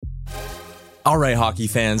All right, hockey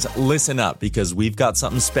fans, listen up because we've got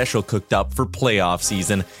something special cooked up for playoff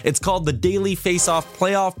season. It's called the Daily Face-Off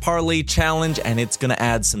Playoff Parlay Challenge, and it's going to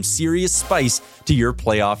add some serious spice to your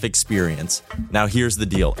playoff experience. Now, here's the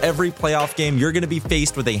deal. Every playoff game, you're going to be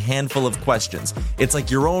faced with a handful of questions. It's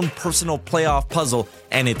like your own personal playoff puzzle,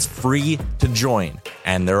 and it's free to join.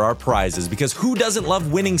 And there are prizes, because who doesn't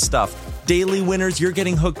love winning stuff? Daily winners, you're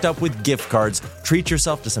getting hooked up with gift cards. Treat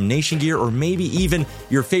yourself to some Nation gear or maybe even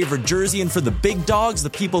your favorite jersey. And for the big dogs, the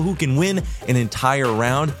people who can win an entire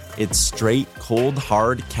round, it's straight, cold,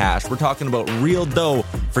 hard cash. We're talking about real dough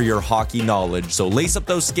for your hockey knowledge. So lace up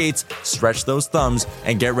those skates, stretch those thumbs,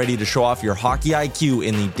 and get ready to show off your hockey IQ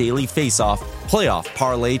in the Daily Face-Off Playoff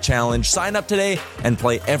Parlay Challenge. Sign up today and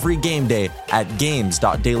play every game day at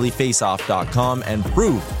games.dailyfaceoff.com and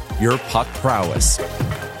prove your puck prowess.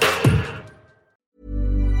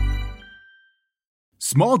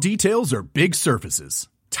 Small details are big surfaces.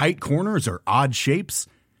 Tight corners are odd shapes.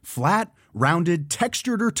 Flat, rounded,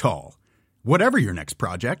 textured, or tall. Whatever your next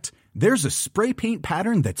project, there's a spray paint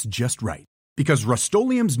pattern that's just right. Because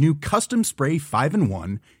Rust-Oleum's new Custom Spray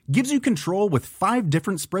 5-in-1 gives you control with 5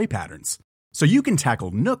 different spray patterns. So you can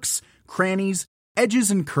tackle nooks, crannies,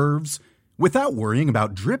 edges, and curves without worrying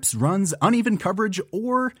about drips, runs, uneven coverage,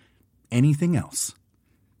 or anything else.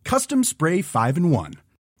 Custom Spray 5-in-1.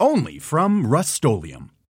 Only from Rust-Oleum.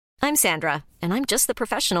 I'm Sandra, and I'm just the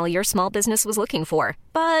professional your small business was looking for.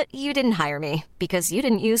 But you didn't hire me because you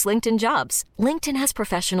didn't use LinkedIn Jobs. LinkedIn has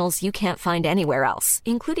professionals you can't find anywhere else,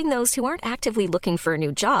 including those who aren't actively looking for a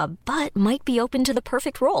new job, but might be open to the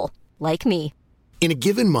perfect role, like me. In a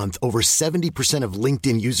given month, over 70% of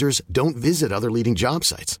LinkedIn users don't visit other leading job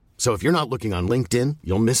sites. So if you're not looking on LinkedIn,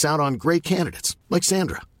 you'll miss out on great candidates like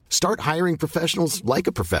Sandra. Start hiring professionals like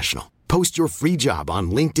a professional. Post your free job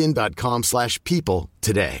on linkedin.com/people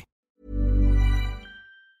today.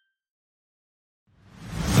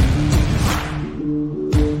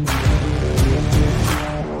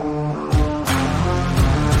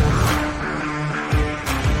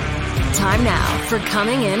 Time now for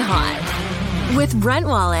Coming In Hot with Brent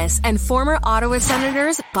Wallace and former Ottawa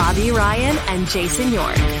Senators Bobby Ryan and Jason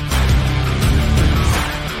York.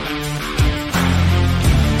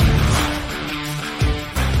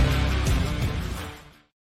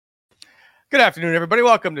 Good afternoon, everybody.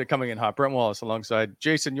 Welcome to Coming In Hot. Brent Wallace alongside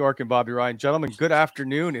Jason York and Bobby Ryan. Gentlemen, good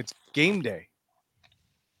afternoon. It's game day.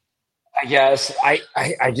 I guess I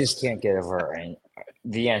just can't get over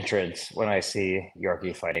the entrance when I see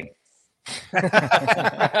Yorkie fighting.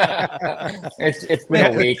 it's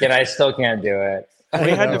been a week and I still can't do it. We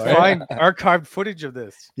had to find archived footage of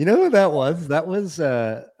this. You know who that was? That was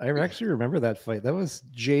I actually remember that fight. That was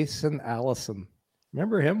Jason Allison.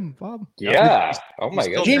 Remember him, Bob? Yeah. Oh my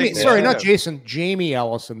God. Not Jason. Jamie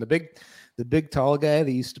Allison, the big tall guy that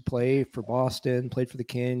used to play for Boston, played for the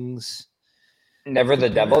Kings. Never the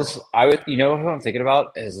Devils. You know who I'm thinking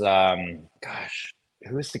about is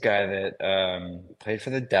who was the guy that played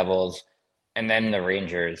for the Devils and then the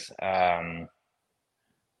Rangers? Bobby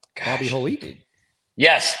Holik?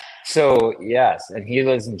 Yes. So yes, and he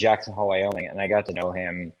lives in Jackson Hole, Wyoming, and I got to know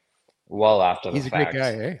him well after the fact. He's a great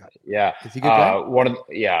guy, eh? Yeah. Is he a good guy? One of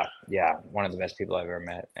the best people I've ever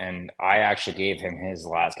met. And I actually gave him his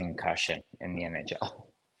last concussion in the NHL.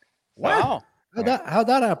 Wow. How'd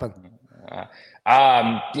that happen?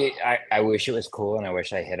 I wish it was cool and I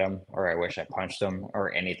wish I hit him or I wish I punched him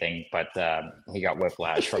or anything, but he got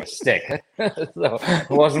whiplash from a stick. So it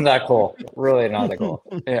wasn't that cool. Really not that cool.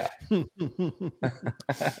 Yeah.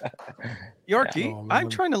 Yorkie, Oh, I'm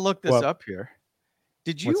trying to look this up here.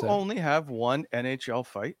 Did you What's that? only have one NHL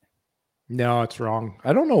fight? No, it's wrong.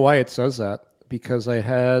 I don't know why it says that because I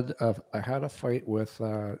had a fight with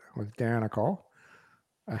Danica.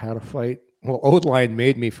 I had a fight. Well, Odeline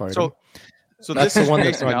made me fight him. So That's this the one is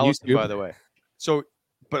that's Jason on Allison, YouTube. by the way. So,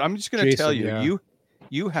 but I'm just going to tell you, Jason,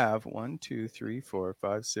 you have 1, 2, 3, 4,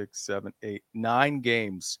 5, 6, 7, 8, 9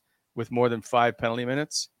 games with more than 5 penalty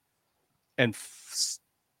minutes, and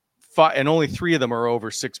only 3 of them are over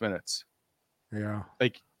 6 minutes. Yeah.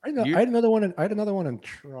 Like I had another one in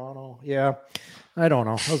Toronto. Yeah. I don't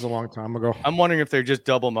know. That was a long time ago. I'm wondering if they're just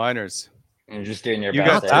double minors. You're just doing your You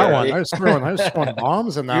best. got That there. one. I was throwing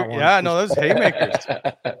bombs in that one. Yeah, no, those haymakers.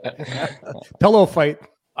 Pillow fight.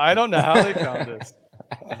 I don't know how they found this.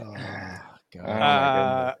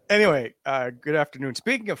 God. Anyway, good afternoon.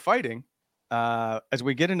 Speaking of fighting, as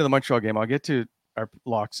we get into the Montreal game, I'll get to our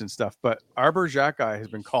locks and stuff, but Arbor Xhekaj has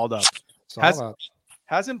been called up.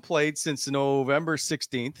 Hasn't played since November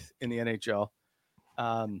 16th in the NHL.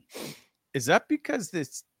 Is that because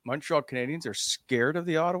this Montreal Canadiens are scared of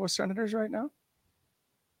the Ottawa Senators right now?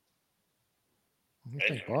 What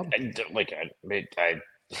do you think, Bob?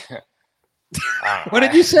 What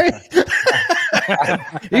did you say?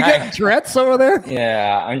 You getting Tourette's over there?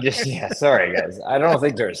 Yeah, sorry guys. I don't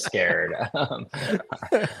think they're scared. I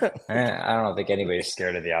don't think anybody's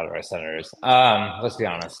scared of the Ottawa Senators. Let's be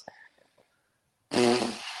honest.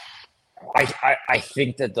 I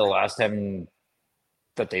think that the last time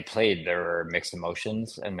that they played, there were mixed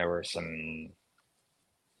emotions and there were some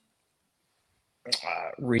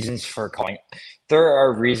reasons for calling. There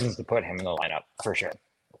are reasons to put him in the lineup for sure.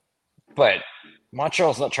 But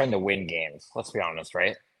Montreal's not trying to win games. Let's be honest,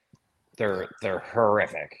 right? They're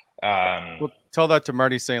horrific. Well, tell that to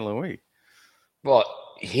Marty St. Louis. Well,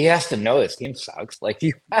 he has to know this team sucks. Like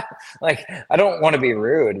I don't want to be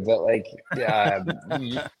rude, but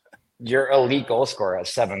your elite goal scorer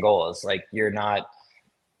has 7 goals. Like you're not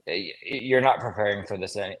preparing for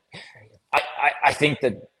this. I think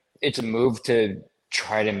that it's a move to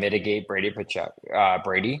try to mitigate Brady,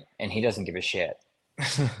 and he doesn't give a shit.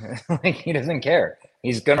 Like he doesn't care.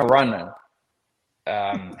 He's gonna run.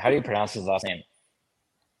 How do you pronounce his last name?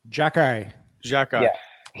 Xhekaj. Yeah,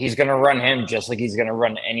 he's gonna run him just like he's gonna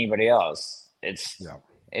run anybody else. It's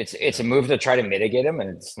a move to try to mitigate him,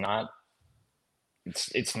 and it's not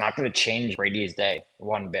going to change Brady's day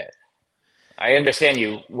one bit. I understand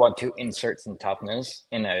you want to insert some toughness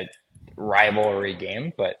in a rivalry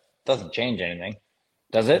game, but it doesn't change anything,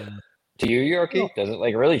 does it? To you, Yorkie? No. Does it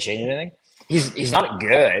really change anything? He's not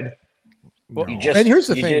good. Well, and here's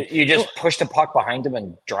the thing: you just push the puck behind him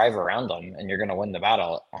and drive around him, and you're going to win the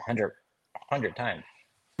battle 100 times.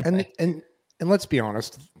 And let's be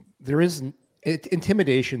honest,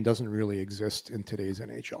 intimidation doesn't really exist in today's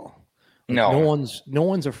NHL. No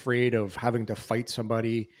one's afraid of having to fight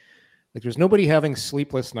somebody. Like there's nobody having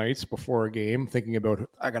sleepless nights before a game thinking about,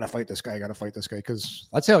 I got to fight this guy, because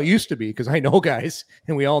that's how it used to be. Because I know guys,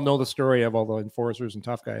 and we all know the story of all the enforcers and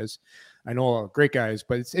tough guys. I know great guys,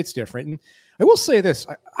 but it's different. And I will say this,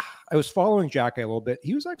 I was following Xhekaj a little bit.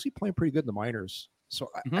 He was actually playing pretty good in the minors.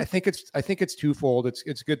 So I think it's twofold.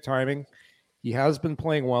 It's good timing. He has been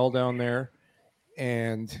playing well down there,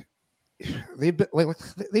 and they've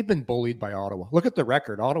been bullied by Ottawa. Look at the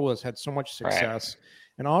record. Ottawa's had so much success. Right.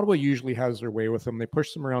 And Ottawa usually has their way with them. They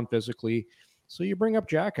push them around physically. So you bring up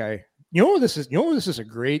Xhekaj. You know this is a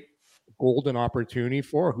great golden opportunity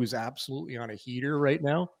for, who's absolutely on a heater right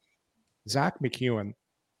now? Zack MacEwen.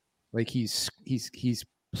 Like he's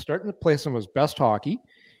starting to play some of his best hockey.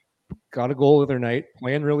 Got a goal the other night,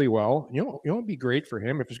 playing really well. You know it'd be great for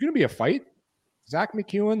him. If there's going to be a fight, Zack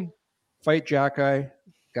MacEwen, fight Xhekaj.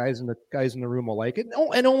 Guys in the room will like it.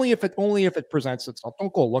 No, and only if it presents itself.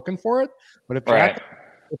 Don't go looking for it. But if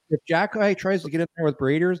Xhekaj tries to get in there with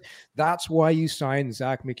Braiders, that's why you sign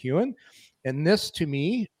Zack MacEwen. And this, to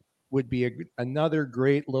me, would be another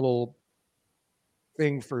great little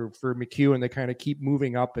thing for MacEwen to kind of keep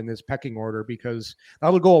moving up in this pecking order, because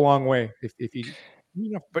that would go a long way if you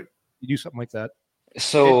do something like that.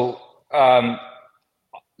 So,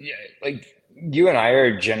 like you and I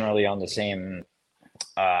are generally on the same.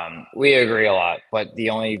 We agree a lot, but the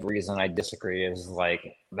only reason I disagree is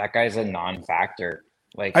like that guy's a non-factor.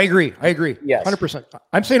 Like I agree. Yes, 100%.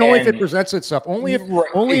 I'm saying only if it presents itself. Only if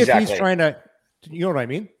he's trying to. You know what I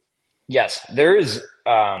mean? Yes, there is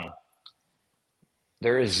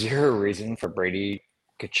zero reason for Brady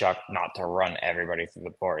Tkachuk not to run everybody through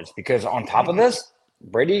the boards, because on top of this,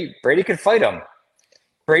 Brady could fight him.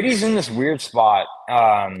 Brady's in this weird spot,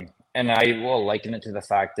 and I will liken it to the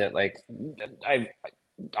fact that like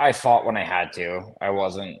I fought when I had to. I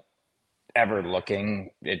wasn't ever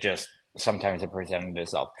looking. It just sometimes it presented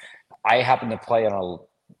itself. I happened to play on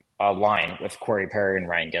a line with Corey Perry and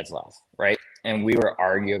Ryan Getzlaf, right? And we were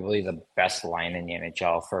arguably the best line in the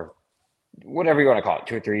NHL for whatever you want to call it,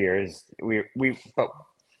 2 or 3 years. But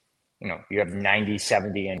you have 90,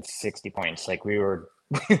 70, and 60 points. Like we were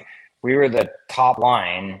the top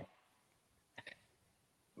line,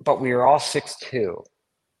 but we were all 6'2".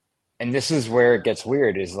 And this is where it gets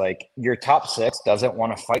weird, is like your top 6 doesn't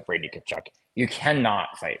want to fight Brady Tkachuk. You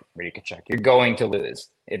cannot fight Brady Tkachuk. You're going to lose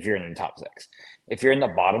if you're in the top 6. If you're in the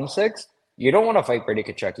bottom 6, you don't want to fight Brady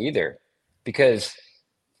Tkachuk either, because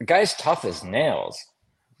the guy's tough as nails.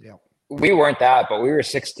 Yeah. We weren't that, but we were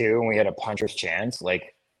 6'2", and we had a puncher's chance.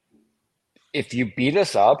 Like, if you beat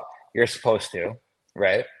us up, you're supposed to,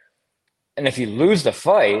 right? And if you lose the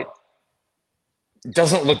fight, it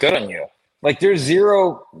doesn't look good on you. Like there's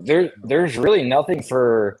really nothing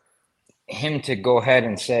for him to go ahead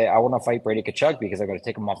and say, I want to fight Brady Tkachuk because I'm going to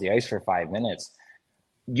take him off the ice for 5 minutes.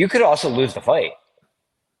 You could also lose the fight.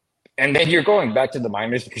 And then you're going back to the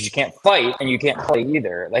minors because you can't fight and you can't play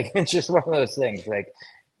either. Like, it's just one of those things. Like,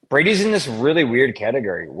 Brady's in this really weird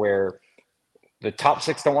category where the top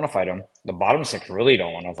 6 don't want to fight him. The bottom 6 really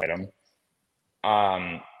don't want to fight him.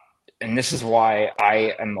 And this is why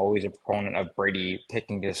I am always a proponent of Brady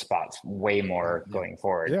picking his spots way more going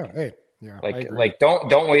forward. Yeah. Hey. Yeah. Like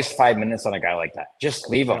don't waste 5 minutes on a guy like that. Just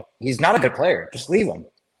leave him. He's not a good player. Just leave him.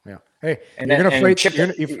 Yeah. Hey, if you're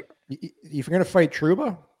gonna fight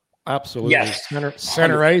Trouba, absolutely. Yes.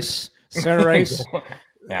 Center ice.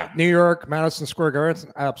 Yeah. New York, Madison Square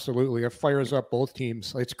Garden, absolutely. It fires up both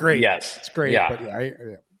teams. It's great. Yes. It's great. Yeah. But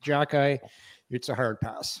Jack, it's a hard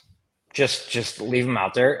pass. Just leave him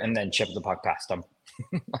out there and then chip the puck past him.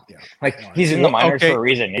 Yeah. He's in the minors for a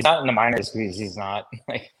reason. He's not in the minors because he's not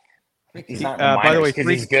he's not in the minors by the way,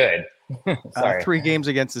 he's good. Sorry. 3 games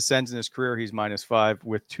against the Sens in his career, he's -5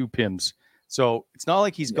 with 2 PIMs. So it's not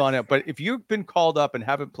like he's gone out. But if you've been called up and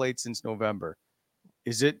haven't played since November,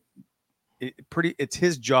 is it pretty? It's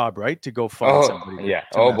his job, right, to go find somebody. Yeah.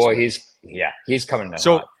 Oh boy, he's coming.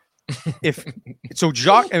 So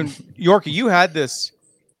Jacques and Yorkie, you had this.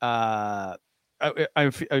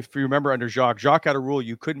 If you remember, under Jacques had a rule: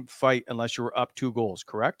 you couldn't fight unless you were up 2 goals.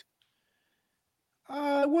 Correct?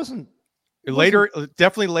 It wasn't.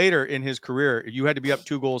 Definitely later in his career, you had to be up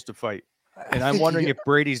 2 goals to fight. And I'm wondering if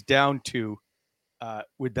Brady's down 2,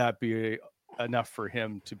 would that be enough for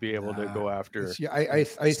him to be able to go after? Yeah, I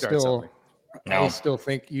still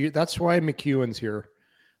think that's why McEwen's here.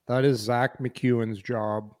 That is Zach McEwen's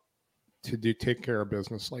job to take care of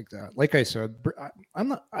business like that. Like I said,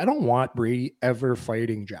 I don't want Brady ever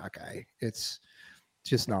fighting Jack. It's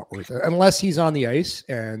just not worth it unless he's on the ice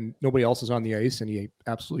and nobody else is on the ice and he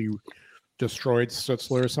absolutely destroyed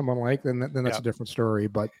Stutzler or someone like. Then that's a different story.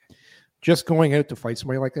 But just going out to fight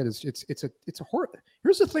somebody like that it's a horror.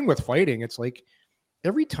 Here's the thing with fighting. It's like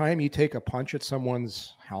every time you take a punch at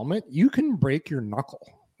someone's helmet, you can break your knuckle.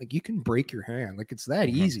 Like you can break your hand. Like it's that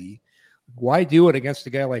easy. Why do it against a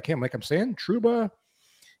guy like him? Like I'm saying, Trouba,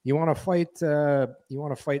 you want to fight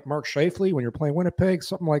Mark Scheifele when you're playing Winnipeg,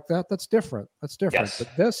 something like that. That's different. Yes.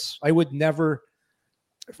 But this, I would never.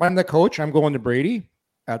 If I'm the coach, I'm going to Brady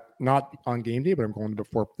not on game day, but I'm going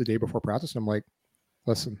the day before practice. And I'm like,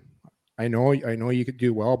 listen, I know you could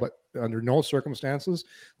do well, but under no circumstances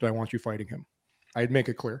do I want you fighting him. I'd make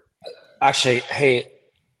it clear. Actually, hey,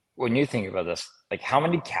 when you think about this, like how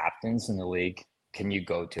many captains in the league can you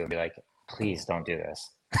go to and be like, please don't do this?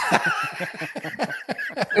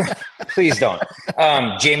 Please don't.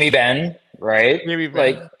 Jamie Benn, right? Jamie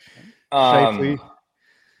Benn. Like,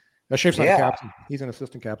 Shifley's not a captain. He's an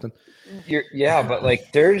assistant captain. But like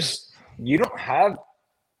you don't have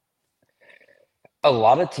a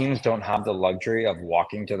lot of teams don't have the luxury of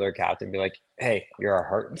walking to their captain and be like, hey, you're our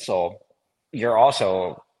heart and soul. You're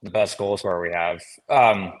also the best goal scorer we have.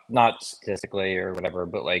 Not statistically or whatever,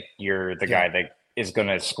 but like you're the guy that is going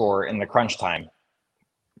to score in the crunch time.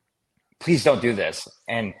 Please don't do this.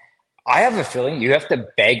 And I have a feeling you have to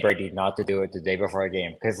beg Brady not to do it the day before a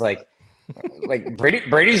game. Cause like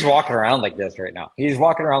Brady's walking around like this right now. He's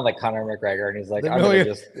walking around like Conor McGregor and he's like, I'm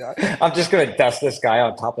just going to dust this guy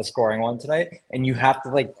on top of scoring one tonight. And you have to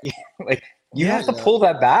have to pull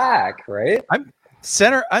that back. Right.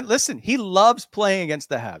 Listen, he loves playing against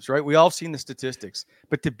the Habs, right? We all have seen the statistics,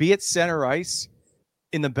 but to be at center ice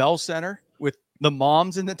in the Bell Center with the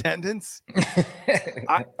moms in attendance.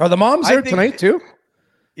 Are the moms there tonight too?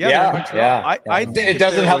 Yeah. I think it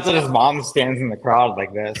doesn't help that his mom stands in the crowd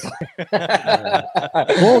like this.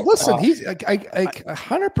 Well, listen, he's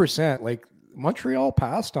 100%. Like Montreal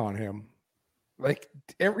passed on him. Like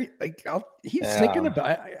he's thinking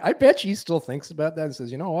about. I bet he still thinks about that and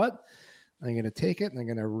says, you know what? I'm going to take it and I'm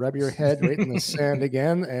going to rub your head right in the sand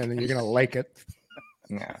again, and you're going to like it.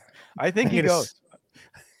 Yeah, I think he goes.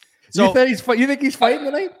 So you think he's fighting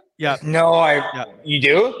tonight? Yeah. No, you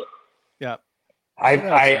do? Yeah.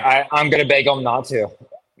 I'm going to beg him not to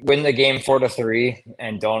win the game 4-3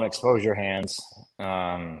 and don't expose your hands.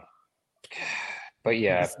 But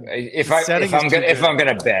yeah, if I'm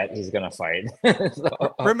going to bet, he's going to fight.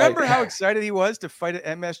 Remember how excited he was to fight at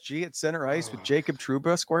MSG at center ice with Jacob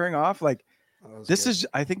Trouba squaring off? Like this is,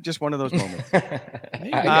 I think, just one of those moments.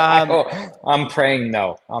 I'm praying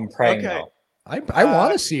no. No. I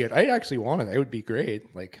want to see it. I actually want it. It would be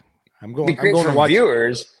great. Like I'm going to watch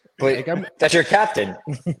viewers. But that's your captain.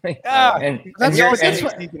 And that's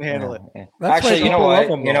why he can handle it. Actually, you know what?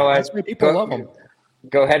 That's why people love him.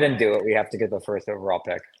 Go ahead and do it. We have to get the first overall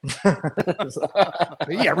pick.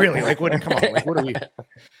 Yeah, really. Like, come on. Like, what are we?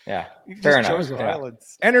 Yeah, fair enough.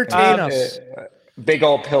 Entertain us. Big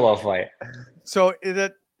old pillow fight. So,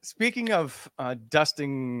 speaking of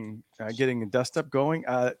dusting, getting a dust up going,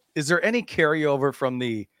 is there any carryover from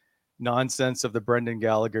the nonsense of the Brendan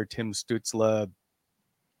Gallagher, Tim Stützle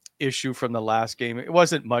issue from the last game. It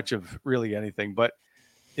wasn't much of really anything, but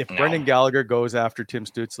if Brendan Gallagher goes after Tim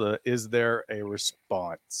Stützle, is there a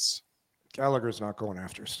response? Gallagher's not going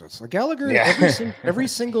after Stützle. Gallagher, every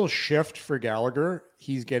single shift for Gallagher,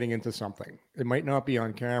 he's getting into something. It might not be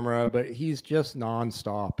on camera, but he's just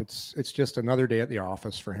nonstop. It's just another day at the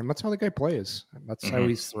office for him. That's how the guy plays. That's how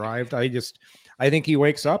he's thrived. I think he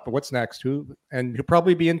wakes up. What's next? And he'll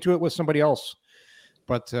probably be into it with somebody else.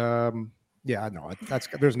 But there's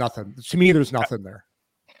nothing. To me, there's nothing there.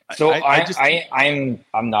 So I'm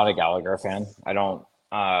not a Gallagher fan. I don't.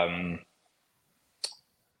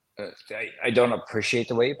 I don't appreciate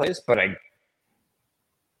the way he plays, but I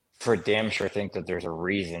for damn sure think that there's a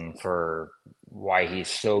reason for why he's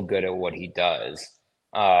so good at what he does.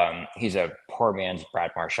 He's a poor man's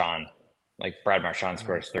Brad Marchand. Like Brad Marchand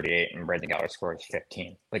scores 38 and Brendan Gallagher scores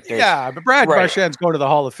 15. Like but Brad Marchand's going to the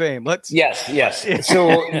Hall of Fame. Yes.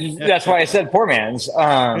 So that's why I said poor man's.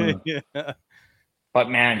 But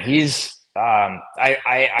man, he's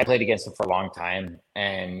I played against him for a long time,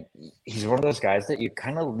 and he's one of those guys that you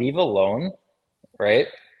kind of leave alone, right?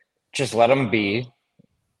 Just let him be,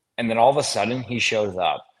 and then all of a sudden he shows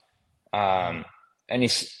up, and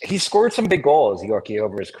he scored some big goals, Yorkie,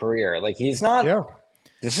 over his career. Like he's not. Yeah.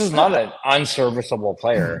 This is not an unserviceable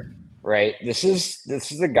player, right? This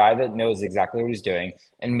is a guy that knows exactly what he's doing,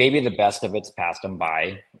 and maybe the best of it's passed him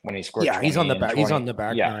by when he scored. Yeah, he's on the back. He's on the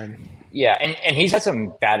back line. Yeah, and he's had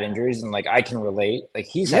some bad injuries, and like I can relate. Like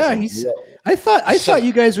I thought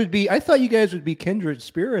you guys would be kindred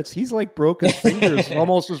spirits. He's like broken fingers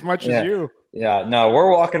almost as much as you. Yeah, no,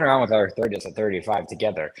 we're walking around with our 30s at 35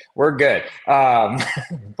 together. We're good.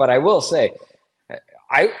 But I will say,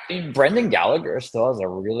 Brendan Gallagher still has a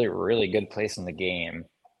really, really good place in the game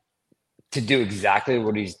to do exactly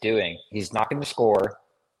what he's doing. He's not going to score.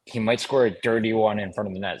 He might score a dirty one in front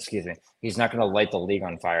of the net. Excuse me. He's not going to light the league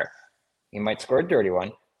on fire. He might score a dirty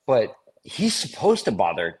one, but he's supposed to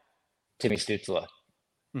bother Timmy Stützle.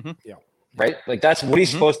 Mm-hmm. Yeah. Right? Like that's what he's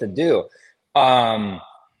supposed to do. And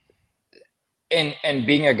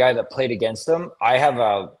being a guy that played against him, I have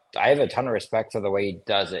a ton of respect for the way he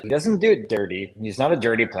does it. He doesn't do it dirty. He's not a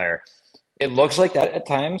dirty player. It looks like that at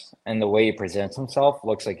times, and the way he presents himself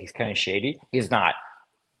looks like he's kind of shady. He's not.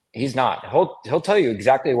 He'll tell you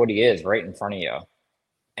exactly what he is right in front of you.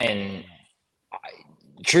 And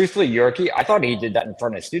truthfully, Yorkie, I thought he did that in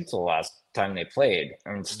front of Stützle last time they played.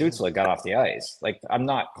 I mean, Stützle got off the ice. Like, I'm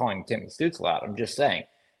not calling Timmy Stützle out. I'm just saying,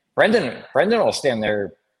 Brendan will stand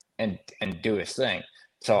there and do his thing.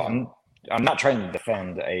 So I'm not trying to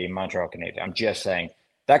defend a Montreal Canadian. I'm just saying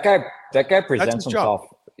that guy presents himself.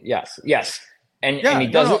 Yes. And he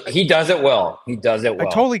does it. He does it well. He does it well.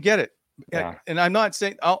 I totally get it. Yeah. And I'm not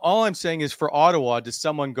saying all I'm saying is for Ottawa, does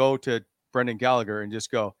someone go to Brendan Gallagher and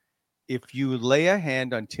just go, if you lay a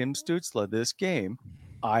hand on Tim Stützle this game,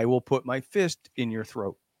 I will put my fist in your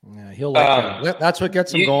throat. Yeah, he'll like that's what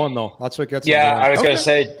gets him going, though. That's what gets him going. I was going to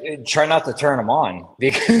say, try not to turn him on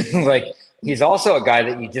because, like, he's also a guy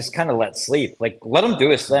that you just kind of let sleep. Like, let him do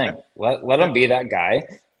his thing. Let him be that guy.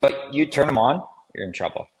 But you turn him on, you're in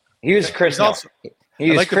trouble. He was Chris. I'd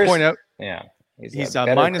like to point out. Yeah. He's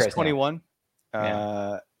minus 21.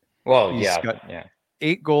 Yeah.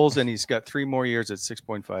 8 goals, and he's got 3 more years at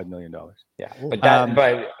 $6.5 million. Yeah,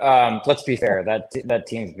 but let's be fair. That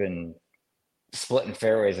team's been splitting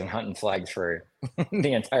fairways and hunting flags for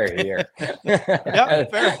the entire year.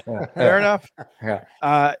 Fair enough. Yeah.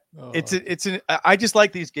 I just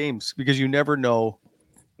like these games because you never know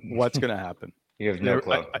what's going to happen. You have no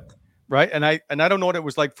clue, right? And I don't know what it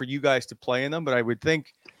was like for you guys to play in them, but I would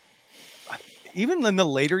think, even in the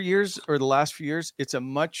later years or the last few years, it's a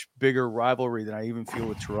much bigger rivalry than I even feel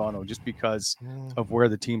with Toronto, just because of where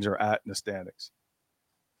the teams are at in the standings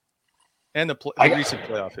and the recent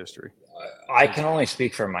playoff history. I can only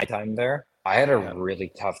speak for my time there. I had a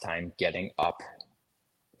really tough time getting up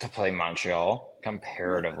to play Montreal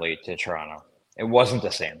comparatively to Toronto. It wasn't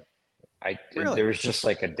the same. There was just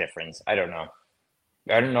like a difference. I don't know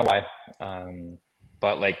why.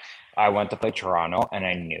 But like I went to play Toronto and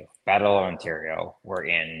I knew Battle of Ontario were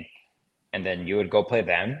in, and then you would go play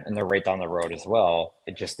them and they're right down the road as well.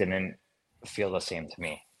 It just didn't feel the same to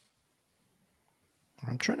me.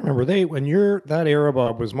 I'm trying to remember when you're that era,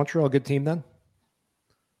 Bob, was Montreal a good team then?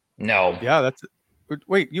 No. Yeah,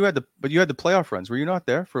 wait, you had the playoff runs. Were you not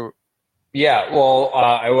there for? Yeah, well,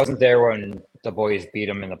 I wasn't there when the boys beat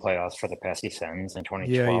them in the playoffs for the Pesky Sens in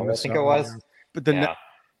 2012. I think it was. But then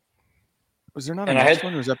was there not a next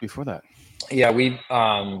one, or was that before that? Yeah, we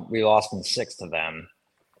lost in 6 to them.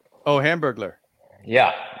 Oh, Hamburglar.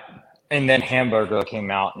 Yeah. And then Hamburger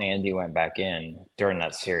came out and Andy went back in during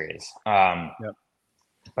that series.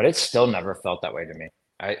 But it still never felt that way to me.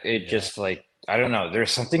 Just like, I don't know.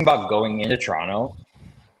 There's something about going into Toronto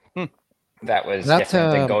that was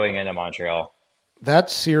different than going into Montreal.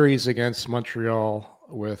 That series against Montreal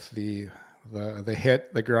with the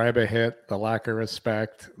hit, the Greiba hit, the lack of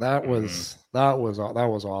respect, that was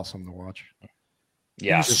awesome to watch.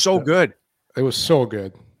 Yeah, it was so good. It was so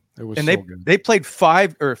good. It was good. They played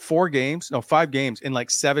 5 games in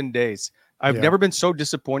like 7 days. I've never been so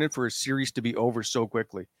disappointed for a series to be over so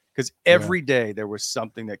quickly, because every day there was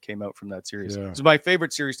something that came out from that series. Yeah. It's my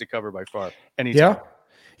favorite series to cover by far. Anytime.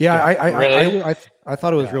 Yeah. I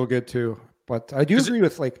thought it was real good too. But I do agree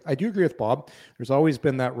with Bob. There's always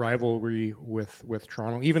been that rivalry with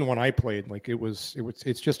Toronto. Even when I played, like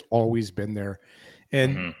it's just always been there.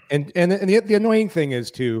 And the annoying thing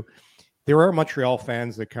is too, there are Montreal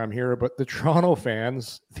fans that come here, but the Toronto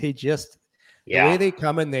fans, they just the way they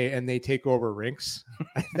come and they take over rinks.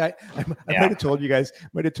 I might have told you guys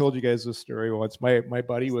this story once. My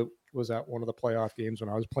buddy was at one of the playoff games when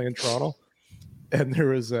I was playing Toronto, and there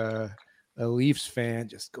was a Leafs fan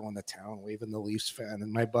just going to town, waving the Leafs fan.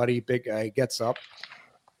 And my buddy, big guy, gets up,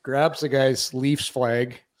 grabs the guy's Leafs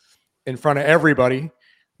flag in front of everybody,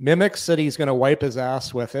 mimics that he's going to wipe his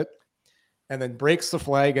ass with it, and then breaks the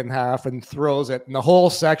flag in half and throws it. And the whole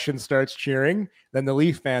section starts cheering. Then the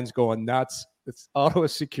Leaf fans going nuts. It's Ottawa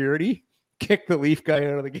security. Kick the Leaf guy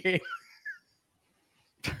out of the game.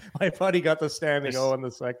 My buddy got the standing O in the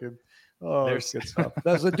second. Oh, there's good stuff.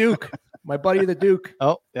 That's the Duke. My buddy, the Duke.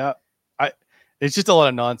 Oh, yeah. It's just a lot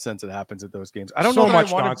of nonsense that happens at those games. I don't know so much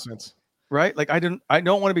nonsense, right? Like I don't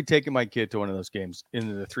want to be taking my kid to one of those games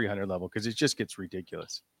into the 300 level, because it just gets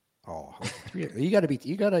ridiculous. Oh, you got to be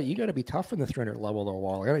tough in the 300 level though,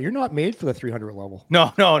 Wally. You're not made for the 300 level.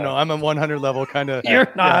 No. I'm a 100 level kind of.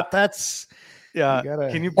 You're not. That's. Yeah.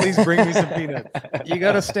 Can you please bring me some peanuts? You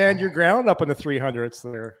got to stand your ground up in the 300s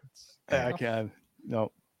there. I can.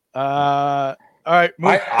 No. All right.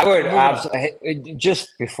 I would absolutely,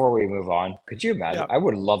 just before we move on, could you imagine? I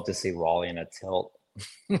would love to see Wally in a tilt.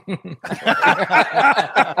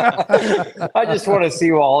 I just want to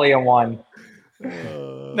see Wally in one.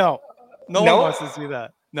 No one wants to see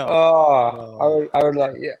that. No. I would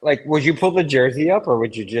like, would you pull the jersey up, or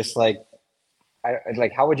would you just how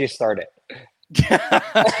would you start it?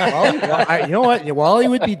 You know what? Wally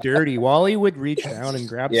would be dirty. Wally would reach down and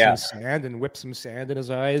grab some sand and whip some sand in his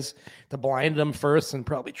eyes to blind him first, and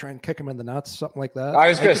probably try and kick him in the nuts, something like that. I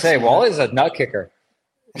was going to say, Wally's a nut kicker.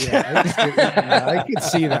 I could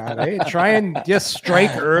see that. Eh? Try and just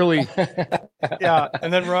strike early. Yeah,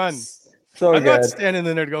 and then run. I'm not standing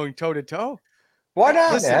in there going toe to toe. Why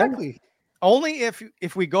not? Exactly. Only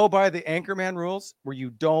if we go by the Anchorman rules, where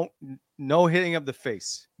you don't no hitting of the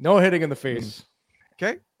face. No hitting in the face.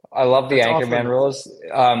 Okay. I love the Anchorman rules.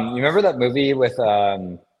 You remember that movie with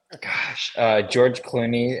George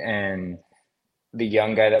Clooney and the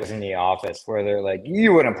young guy that was in The Office, where they're like,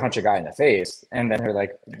 you wouldn't punch a guy in the face, and then they're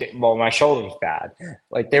like, well, my shoulder's bad.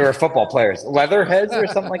 Like, they were football players, Leatherheads or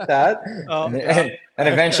something like that. And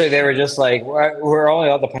eventually they were just like, we're only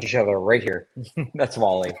allowed to punch each other right here. That's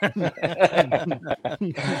Wally.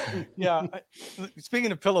 Yeah.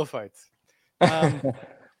 Speaking of pillow fights, can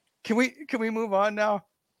we move on now?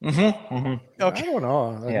 Mm-hmm, mm-hmm. Okay. I don't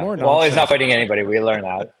know. Yeah. Wally's not fighting anybody. We learned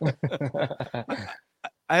that.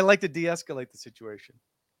 I like to de-escalate the situation.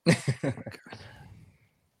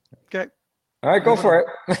 Okay. All right, go for it.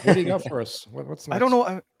 What do you got for us? What's next? I don't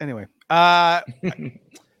know. Anyway,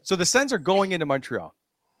 so the Sens are going into Montreal,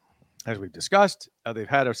 as we've discussed. They've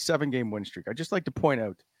had a 7-game win streak. I'd just like to point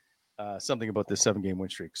out something about this 7-game win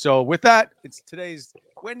streak. So with that, it's today's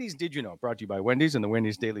Wendy's Did You Know, brought to you by Wendy's and the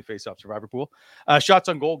Wendy's Daily Faceoff Survivor Pool. Shots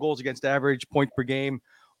on goal, goals against average, points per game.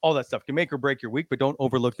 All that stuff can make or break your week, but don't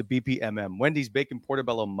overlook the BPMM, Wendy's Bacon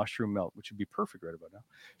Portobello Mushroom Melt, which would be perfect right about now.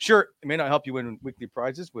 Sure, it may not help you win weekly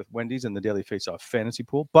prizes with Wendy's and the Daily Face-Off Fantasy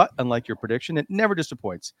Pool, but unlike your prediction, it never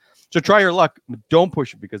disappoints. So try your luck, but don't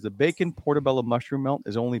push it, because the Bacon Portobello Mushroom Melt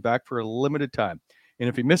is only back for a limited time. And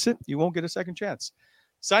if you miss it, you won't get a second chance.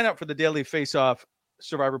 Sign up for the Daily Face-Off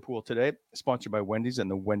Survivor Pool today, sponsored by Wendy's and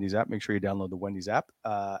the Wendy's app. Make sure you download the Wendy's app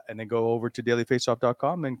and then go over to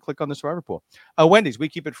dailyfaceoff.com and click on the Survivor Pool. Wendy's, we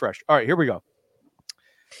keep it fresh. All right, here we go.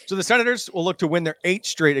 So the Senators will look to win their 8th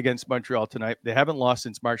straight against Montreal tonight. They haven't lost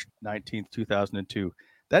since March 19th, 2002.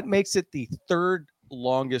 That makes it the 3rd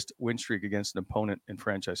longest win streak against an opponent in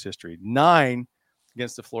franchise history. 9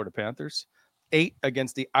 against the Florida Panthers, 8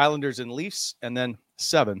 against the Islanders and Leafs, and then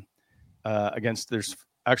 7 against, there's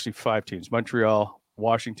actually 5 teams, Montreal,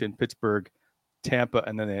 Washington, Pittsburgh, Tampa,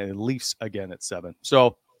 and then the Leafs again at 7.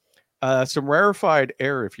 So Some rarefied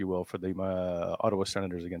air, if you will, for the Ottawa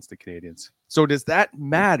Senators against the Canadiens. So does that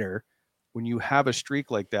matter when you have a streak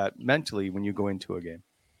like that mentally when you go into a game?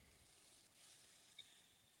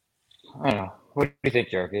 I don't know. What do you think,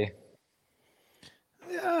 Jerky?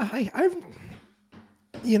 Yeah, I've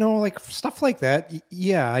like stuff like that.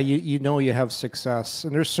 Yeah, you have success,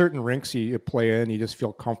 and there's certain rinks you play in, you just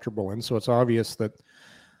feel comfortable in. So it's obvious that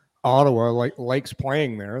Ottawa likes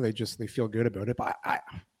playing there. They feel good about it. But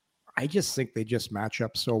I just think they just match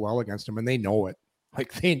up so well against them, and they know it.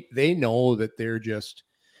 Like they know that they're just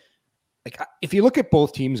like, if you look at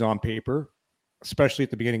both teams on paper, especially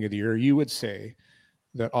at the beginning of the year, you would say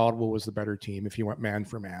that Ottawa was the better team if you went man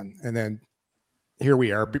for man. And then here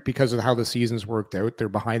we are, because of how the season's worked out, they're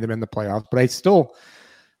behind them in the playoffs. But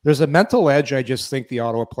there's a mental edge I just think the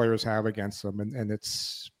Ottawa players have against them. And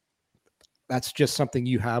that's just something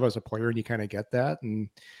you have as a player, and you kind of get that. And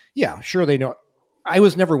yeah, sure, they know. I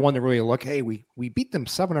was never one to really look, hey, we beat them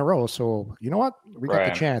 7 in a row, so you know what? We got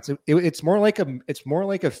the chance. It's more like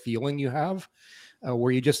a feeling you have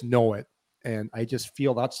where you just know it. And I just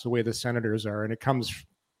feel that's the way the Senators are. And it comes,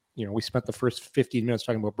 we spent the first 15 minutes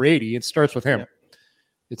talking about Brady. It starts with him. Yeah.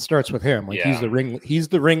 It starts with him. He's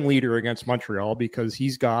the ringleader against Montreal, because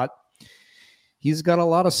he's got a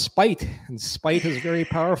lot of spite, and spite is very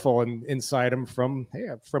powerful inside him from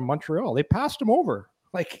Montreal. They passed him over.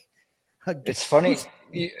 It's funny.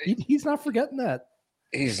 He's not forgetting that.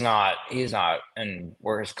 He's not. And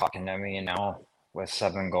where's Kotkaniemi now with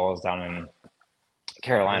 7 goals down in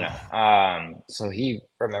Carolina? So he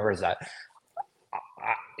remembers that.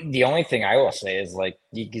 The only thing I will say is the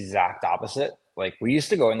exact opposite. We used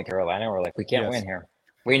to go into Carolina, we're we can't win here.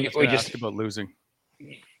 We just about losing.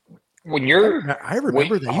 When you're, I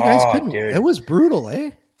remember that you guys couldn't. Dude, it was brutal, eh?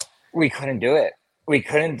 We couldn't do it.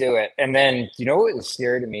 And then, what was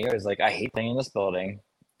scary to me? It was I hate playing in this building.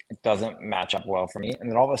 It doesn't match up well for me. And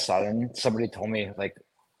then all of a sudden, somebody told me, a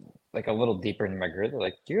little deeper in my career, they're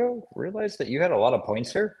like, do you realize that you had a lot of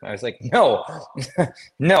points here? And I was like, no,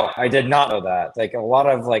 no, I did not know that. A lot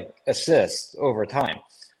of assists over time.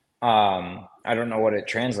 I don't know what it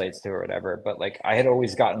translates to or whatever, but I had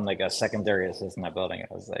always gotten a secondary assist in that building. I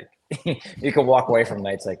was like, you can walk away from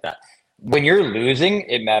nights like that. When you're losing,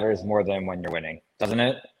 it matters more than when you're winning, doesn't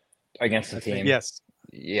it? Against the team. Yes.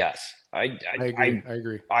 I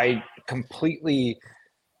agree. I completely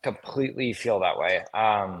feel that way.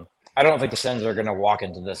 I don't think the Sens are going to walk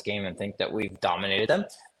into this game and think that we've dominated them.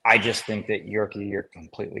 I just think that you're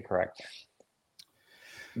completely correct.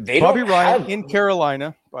 Bobby Ryan in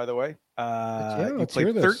Carolina, by the way. He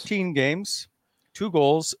played 13 games, 2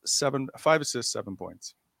 goals, 5 assists, 7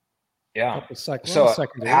 points. Yeah. So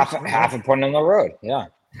half a point on the road. Yeah.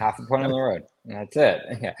 Half a point on the road. And that's it.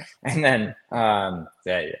 Yeah. And then a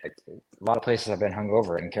lot of places I've been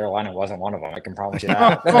hungover, and Carolina wasn't one of them. I can promise you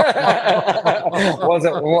that.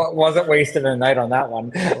 wasn't wasted a night on that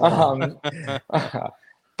one.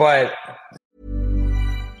 But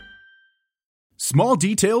small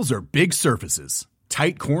details are big surfaces.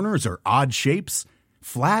 Tight corners are odd shapes.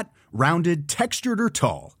 Flat, rounded, textured, or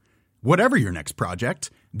tall. Whatever your next project,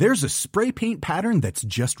 there's a spray paint pattern that's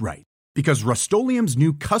just right. Because Rust-Oleum's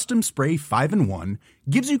new Custom Spray 5-in-1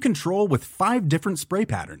 gives you control with 5 different spray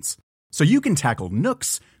patterns. So you can tackle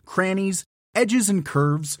nooks, crannies, edges, and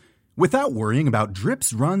curves without worrying about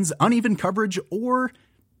drips, runs, uneven coverage, or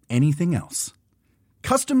anything else.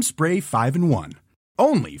 Custom Spray 5-in-1.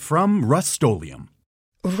 Only from Rust-Oleum.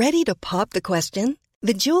 Ready to pop the question?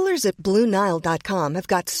 The jewelers at BlueNile.com have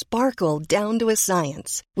got sparkle down to a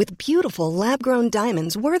science with beautiful lab-grown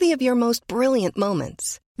diamonds worthy of your most brilliant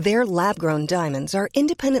moments. Their lab-grown diamonds are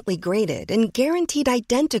independently graded and guaranteed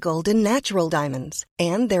identical to natural diamonds,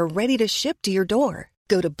 and they're ready to ship to your door.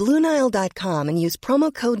 Go to BlueNile.com and use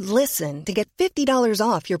promo code LISTEN to get $50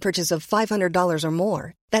 off your purchase of $500 or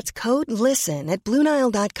more. That's code LISTEN at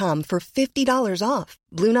BlueNile.com for $50 off.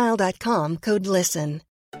 BlueNile.com, code LISTEN.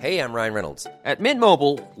 Hey, I'm Ryan Reynolds. At Mint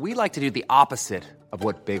Mobile, we like to do the opposite of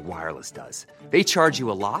what Big Wireless does. They charge you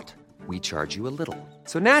a lot, we charge you a little.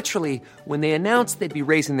 So naturally, when they announced they'd be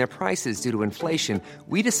raising their prices due to inflation,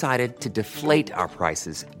 we decided to deflate our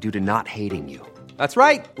prices due to not hating you. That's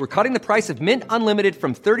right. We're cutting the price of Mint Unlimited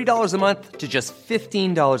from $30 a month to just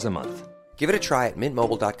 $15 a month. Give it a try at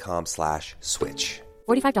mintmobile.com/switch.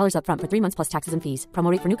 $45 up front for 3 months plus taxes and fees. Promo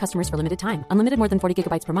rate for new customers for limited time. Unlimited more than 40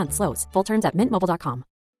 gigabytes per month. Slows full terms at mintmobile.com.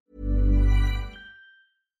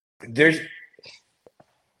 There's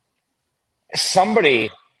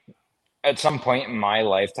somebody at some point in my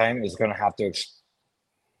lifetime is going to have to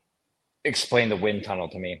explain the wind tunnel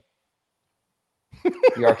to me.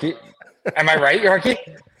 Yorkie, am I right, Yorkie?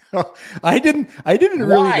 I didn't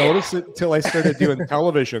really notice it until I started doing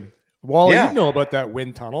television. Well, you know about that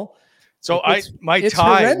wind tunnel. So my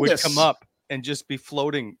tie would come up and just be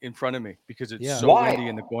floating in front of me because it's so windy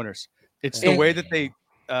in the corners. It's the way that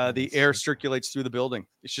the air circulates through the building.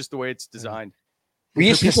 It's just the way it's designed. We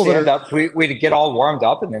used to stand up. We'd get all warmed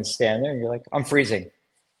up and then stand there and you're like, I'm freezing.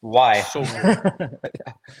 Why? So cold.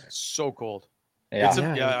 So cold.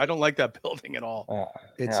 Yeah. I don't like that building at all.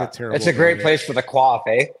 It's a terrible. It's a great place for the coif,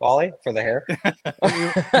 eh, Wally? For the hair.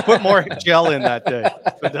 You put more gel in that day.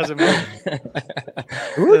 So it doesn't matter.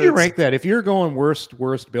 Who would you rank that? If you're going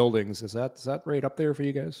worst buildings, is that right up there for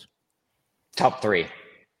you guys? Top 3.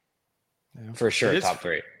 Yeah. For sure, top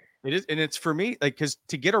 3. It is, and it's for me, like, because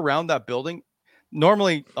to get around that building,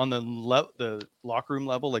 normally on the locker room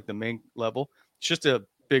level, like the main level, it's just a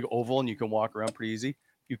big oval and you can walk around pretty easy.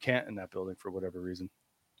 You can't in that building for whatever reason.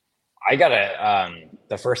 I got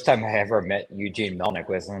the first time I ever met Eugene Melnyk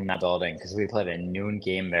was in that building because we played a noon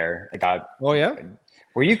game there.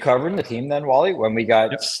 Were you covering the team then, Wally, when we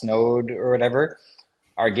got snowed or whatever?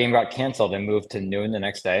 Our game got canceled and moved to noon the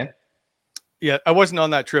next day. Yeah, I wasn't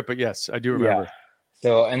on that trip, but yes, I do remember. Yeah.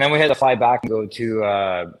 So, and then we had to fly back and go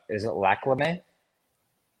to, is it Lac-Lemay?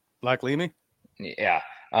 Lac-Lemay? Yeah.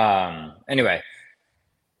 Anyway,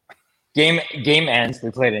 game ends.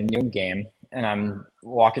 We played a noon game, and I'm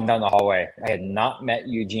walking down the hallway. I had not met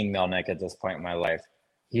Eugene Melnyk at this point in my life.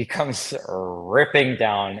 He comes ripping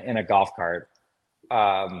down in a golf cart,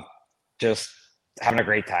 just having a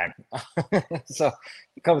great time. So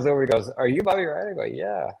he comes over. He goes, "Are you Bobby Ryan?" I go,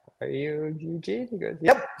 "Yeah." "Are you Eugene?" He goes,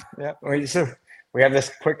 "Yep." Yeah. So we have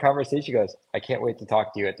this quick conversation. He goes, "I can't wait to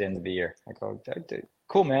talk to you at the end of the year." I go,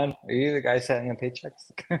 "Cool, man. Are you the guy sending the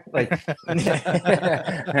paychecks?"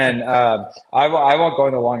 And I won't go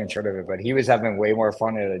into long and short of it, but he was having way more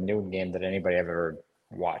fun at a noon game than anybody I've ever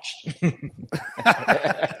watched.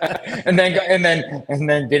 and then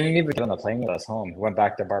didn't even get on the plane with us home. Went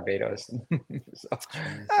back to Barbados.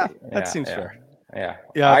 That seems fair. Yeah.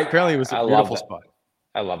 Apparently it was a beautiful spot.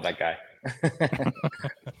 I love that guy.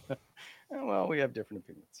 Well, we have different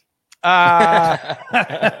opinions.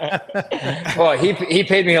 Well, he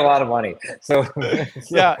paid me a lot of money. So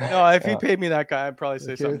if he paid me that guy, I'd probably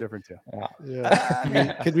say something different too.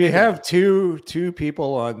 Could we have two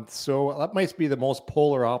people on? So that might be the most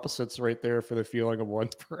polar opposites right there for the feeling of one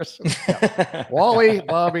person. Wally,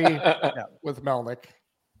 Bobby, with Melnyk.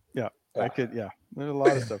 I could. Yeah, there's a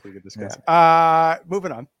lot of stuff we could discuss.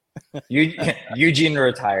 Moving on. Eugene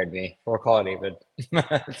retired me. We'll call it even.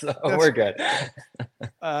 So we're good.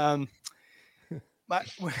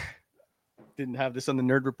 Didn't have this on the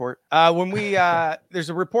nerd report. When we there's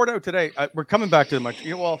a report out today. We're coming back to the much.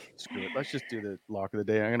 Well, screw it. Let's just do the lock of the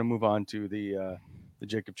day. I'm going to move on to the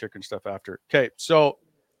Jacob Chicken stuff after. Okay, so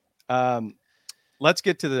let's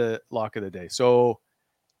get to the lock of the day. So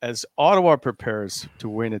as Ottawa prepares to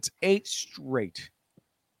win its 8th straight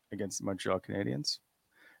against the Montreal Canadiens,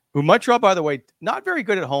 who Montreal, by the way, not very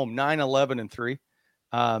good at home, 9-11-3.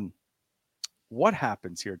 What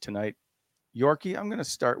happens here tonight? Yorkie, I'm going to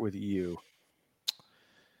start with you.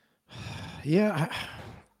 Yeah.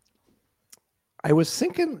 I was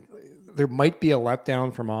thinking there might be a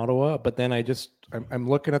letdown from Ottawa, but then I'm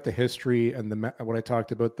looking at the history and what I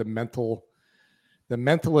talked about, the mental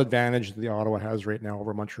advantage that the Ottawa has right now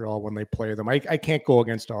over Montreal when they play them. I can't go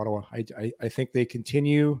against Ottawa. I think they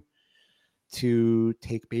continue to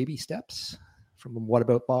take baby steps from What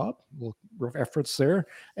About Bob? Little efforts there.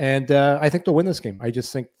 And I think they'll win this game. I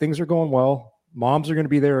just think things are going well. Moms are going to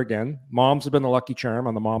be there again. Moms have been the lucky charm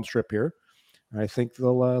on the Moms trip here. I think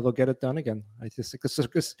they'll get it done again. I just think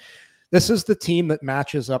this is the team that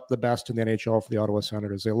matches up the best in the NHL for the Ottawa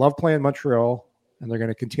Senators. They love playing Montreal, and they're going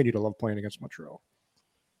to continue to love playing against Montreal.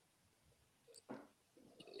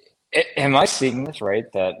 Am I seeing this right?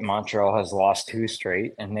 That Montreal has lost 2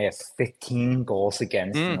 straight, and they have 15 goals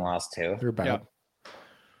against in the last 2. They're bad. Yeah.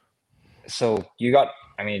 So you got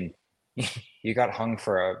hung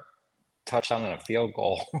for a touchdown and a field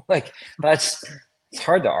goal. It's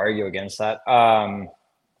hard to argue against that.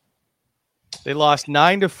 They lost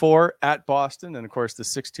 9-4 at Boston, and of course the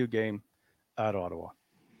 6-2 game at Ottawa.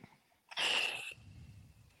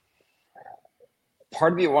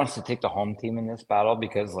 Part of me wants to take the home team in this battle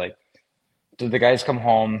because, did the guys come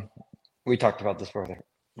home? We talked about this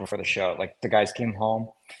before the show. The guys came home,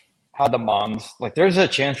 had the moms. There's a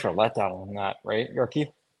chance for a letdown in that, right, Yorkie?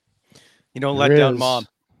 You don't let down mom.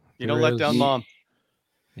 You don't let down mom.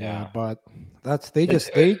 Yeah, but they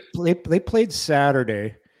played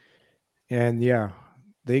Saturday, and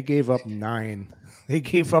they gave up 9. They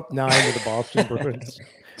gave up 9 to the Boston Bruins.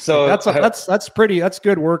 So that's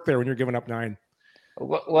good work there when you're giving up 9.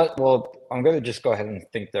 Well, I'm going to just go ahead and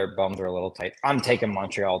think their bums are a little tight. I'm taking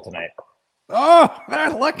Montreal tonight. Oh,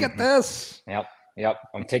 look at this. Yep.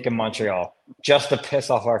 I'm taking Montreal just to piss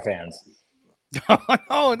off our fans.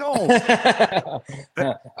 Oh, no.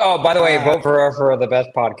 Oh, by the way, vote for the best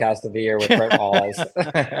podcast of the year with Brent Wallace.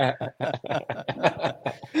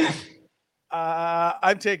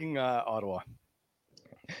 I'm taking Ottawa.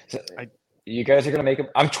 So, you guys are going to make it.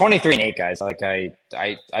 I'm 23-8, guys. Like I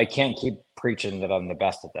can't keep preaching that I'm the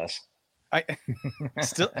best at this.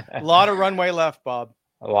 Still a lot of runway left, Bob.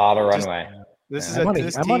 A lot of runway. This is this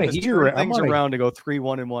team is turning things around to go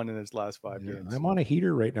 3-1-1 in his last 5 games. I'm on a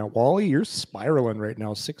heater right now. Wally, you're spiraling right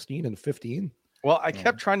now, 16-15. Well, I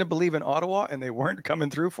kept trying to believe in Ottawa, and they weren't coming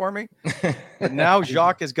through for me. But now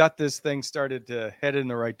Jacques has got this thing started to head in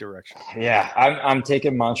the right direction. Yeah, I'm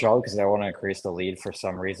taking Montreal because I want to increase the lead for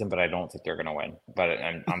some reason, but I don't think they're going to win. But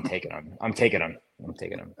I'm taking them. I'm taking them.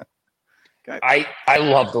 Okay. I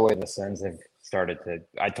love the way the Sens have started to.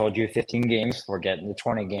 I told you 15 games. We're getting to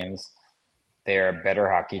 20 games. They are a better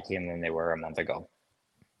hockey team than they were a month ago.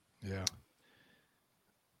 Yeah,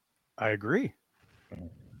 I agree.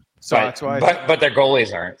 So that's why. But their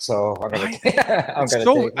goalies aren't. So I'm going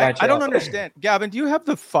to. I don't understand, Gavin. Do you have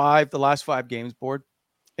the last 5 games board?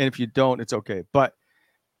 And if you don't, it's okay. But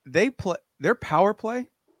they play their power play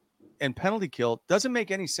and penalty kill doesn't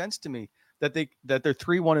make any sense to me. That they're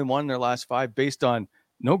 3-1-1 in their last 5 based on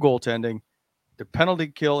no goaltending. The penalty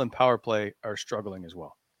kill and power play are struggling as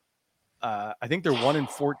well. I think they're 1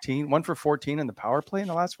 for 14 in the power play in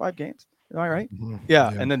the last 5 games. Am I right? Mm-hmm.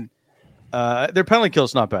 Yeah. And then their penalty kill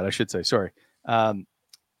is not bad, I should say. Sorry.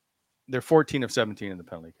 They're 14 of 17 in the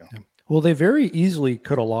penalty kill. Well, they very easily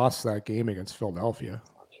could have lost that game against Philadelphia.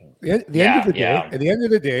 At the end of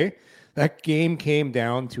the day, that game came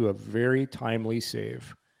down to a very timely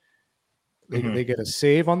save. They get a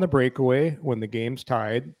save on the breakaway when the game's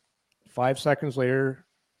tied. 5 seconds later,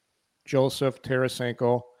 Joseph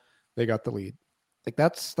Tarasenko, they got the lead. Like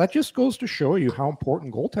that just goes to show you how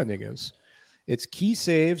important goaltending is. It's key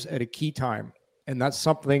saves at a key time, and that's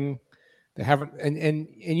something they haven't. And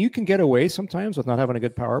you can get away sometimes with not having a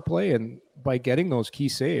good power play, and by getting those key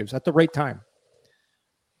saves at the right time.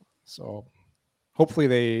 So,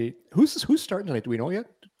 hopefully who's starting tonight? Do we know yet?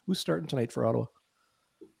 Who's starting tonight for Ottawa?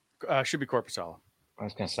 Should be Korpisalo. I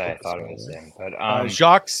was going to say I thought it was him, but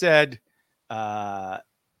Jacques said,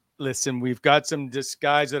 "Listen, we've got some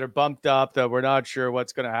guys that are bumped up that we're not sure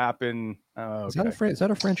what's going to happen." Okay. Is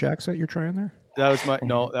that a French accent you're trying there? That was my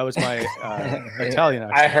Italian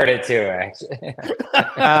accent. I heard it too, actually.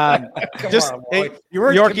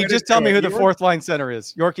 Yorkie, just tell me who the 4th line center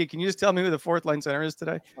is. Yorkie, can you just tell me who the 4th line center is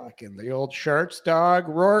today? Fucking the old Sharks dog,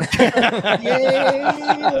 Rourke. Yay!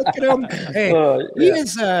 Look at him. Hey, he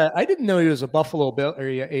is. I didn't know he was a Buffalo Bill or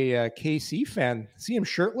a KC fan. See him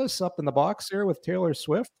shirtless up in the box there with Taylor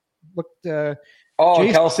Swift. Looked.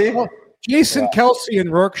 Kelsey. Jason Kelsey and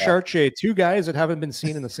Rourke Chartier, 2 guys that haven't been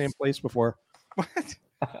seen in the same place before. What?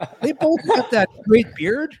 They both got that great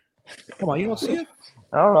beard. Come on, you don't see it?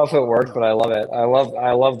 I don't know if it worked, but I love it. I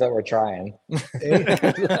love that we're trying.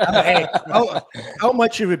 Hey, how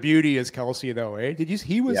much of a beauty is Kelsey though?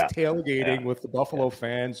 He was tailgating with the Buffalo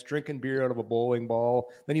fans, drinking beer out of a bowling ball.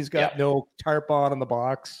 Then he's got no tarp on in the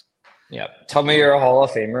box. Yeah. Tell me you're a Hall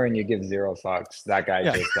of Famer and you give 0 fucks. That guy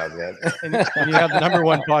just does it. and you have the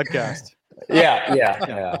 #1 podcast.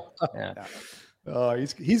 Yeah.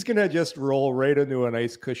 He's gonna just roll right into a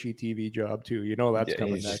nice cushy TV job too. You know that's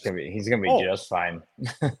coming next. He's gonna be just fine.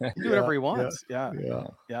 Do whatever he wants. Yeah.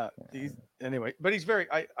 Anyway, but he's very.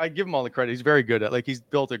 I give him all the credit. He's very good at. He's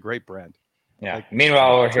built a great brand. Yeah.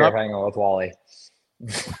 Meanwhile, we're here hanging out with Wally.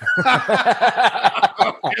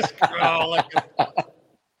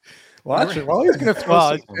 Watch it. Wally's gonna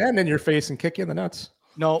throw some sand in your face and kick you in the nuts.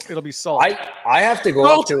 No, it'll be salt. I have to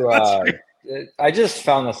go up to. I just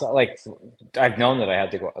found this. I've known that I had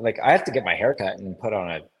to go. I have to get my haircut and put on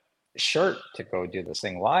a shirt to go do this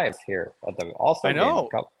thing live here at the All-Star. I know.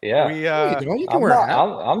 Game. Yeah. You can wear a hat.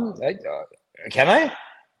 Can I?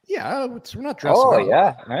 Yeah, we're not dressing. Oh,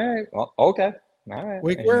 yeah. All right. Well, okay. All right.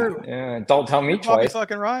 Wait, don't tell me twice.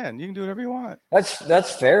 Fucking Ryan, you can do whatever you want.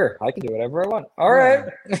 That's fair. I can do whatever I want. All right.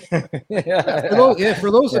 For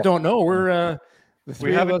those that don't know, we're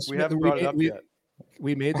we haven't brought it up yet.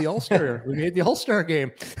 We made the All-Star. We made the All-Star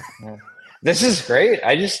game. Yeah. This is great.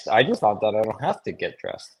 I just thought that I don't have to get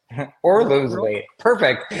dressed or lose weight.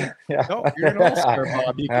 Perfect. Yeah. No, you're an All-Star,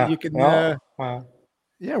 Bob. You can.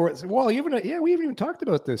 Yeah, we haven't even talked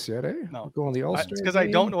about this yet, eh? No, going the All-Star. It's because I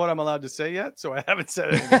don't know what I'm allowed to say yet, so I haven't said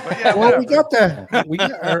anything. But well, we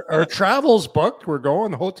got our travels booked. We're going.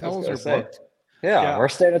 The hotels are booked. Yeah, we're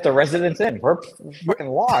staying at the Residence Inn. We're fucking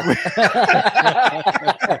locked.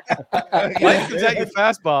 Life comes at you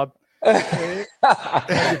fast, Bob. What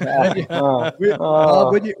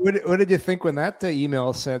did you think when that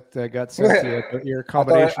email got sent to you about your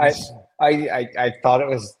accommodations? I thought it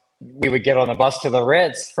was we would get on the bus to the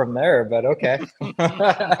Ritz from there, but okay.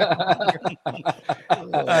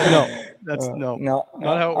 No, that's not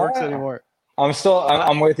how it works anymore.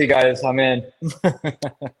 I'm with you guys. I'm in.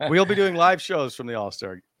 We'll be doing live shows from the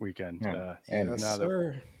All-Star weekend. And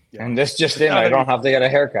this just in, I don't have to get a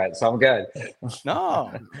haircut, so I'm good.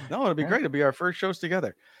 No, it'll be great. It'll be our first shows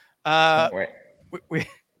together. We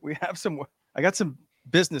have I got some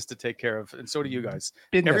business to take care of, and so do you guys.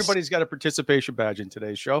 Everybody's got a participation badge in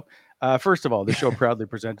today's show. First of all, the show proudly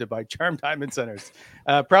presented by Charm Diamond Centers.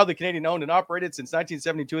 Proudly Canadian owned and operated since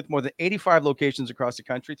 1972 with more than 85 locations across the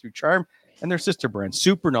country through Charm and their sister brand.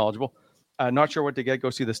 Super knowledgeable. Not sure what to get? Go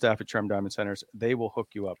see the staff at Charm Diamond Centers. They will hook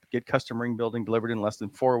you up. Get custom ring building delivered in less than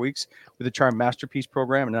 4 weeks with the Charm Masterpiece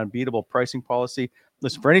program and unbeatable pricing policy.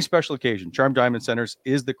 Listen, for any special occasion, Charm Diamond Centers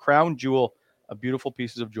is the crown jewel of beautiful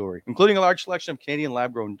pieces of jewelry, including a large selection of Canadian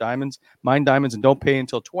lab-grown diamonds, mined diamonds, and don't pay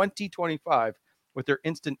until 2025 with their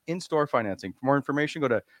instant in-store financing. For more information, go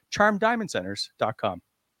to charmdiamondcenters.com.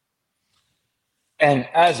 And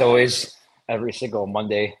as always, every single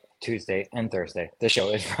Monday, Tuesday, and Thursday, the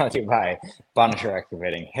show is brought to you by Bonnechere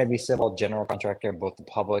Excavating, heavy civil general contractor, both the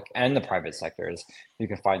public and the private sectors. You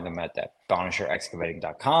can find them at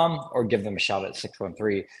BonnechereExcavating.com or give them a shout at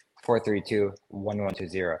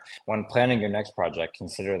 613-432-1120. When planning your next project,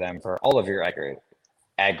 consider them for all of your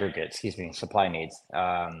aggregate supply needs.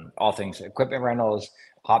 All things equipment rentals,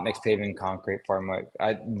 hot mix paving, concrete formwork.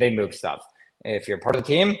 They move stuff. If you're part of the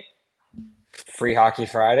team, free Hockey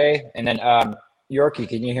Friday. And then Yorkie,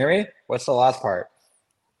 can you hear me? What's the last part?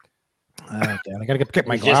 I gotta get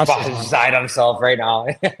my glasses. glasses. Just beside himself right now.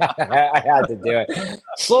 I had to do it.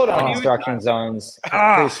 Slow down construction zones.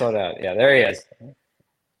 Please slow down. Yeah, there he is.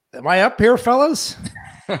 Am I up here, fellas?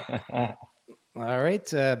 All right.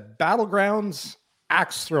 Battlegrounds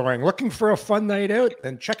axe throwing. Looking for a fun night out?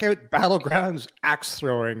 Then check out Battlegrounds Axe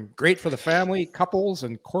Throwing. Great for the family, couples,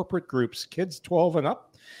 and corporate groups. Kids 12 and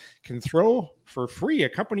up can throw for free,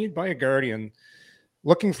 accompanied by a guardian.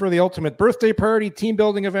 Looking for the ultimate birthday party, team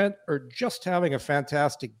building event, or just having a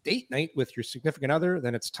fantastic date night with your significant other?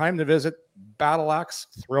 Then it's time to visit Battle Axe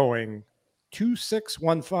Throwing.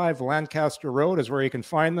 2615 Lancaster Road is where you can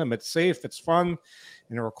find them. It's safe, it's fun,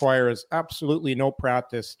 and it requires absolutely no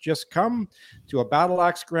practice. Just come to a Battle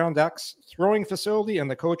Axe ground axe throwing facility, and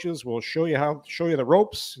the coaches will show you the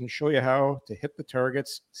ropes and show you how to hit the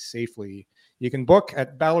targets safely. You can book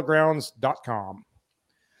at battlegrounds.com.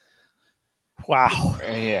 Wow.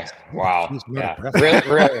 Yeah. Wow.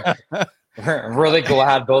 Yeah. Really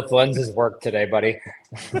glad both lenses work today, buddy.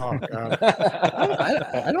 Oh, God.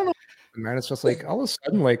 I don't know, man. It's just like all of a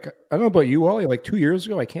sudden, like, I don't know about you, Ollie, like 2 years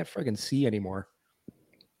ago, I can't fucking see anymore.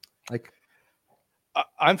 Like,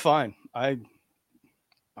 I'm fine. I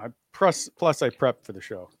plus I prepped for the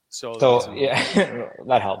show. So yeah,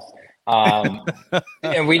 that helps.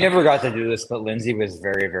 And we never got to do this, but Lindsay was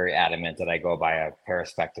very, very adamant that I go buy a pair of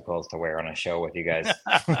spectacles to wear on a show with you guys.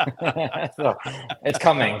 So it's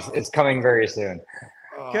coming. It's coming very soon.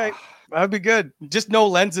 Okay. That'd be good. Just no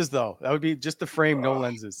lenses, though. That would be just the frame, no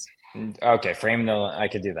lenses. Okay. Frame, no. I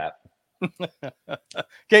could do that.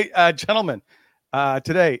 Okay, gentlemen.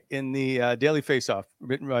 Today in the Daily Faceoff,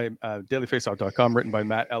 written by dailyfaceoff.com, written by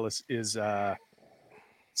Matt Ellis, is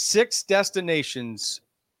 6 destinations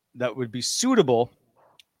that would be suitable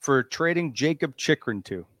for trading Jacob Chychrun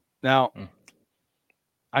to. Now,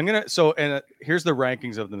 here's the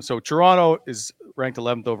rankings of them. So Toronto is ranked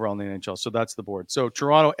 11th overall in the NHL. So that's the board. So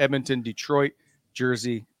Toronto, Edmonton, Detroit,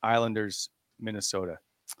 Jersey, Islanders, Minnesota.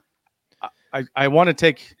 I want to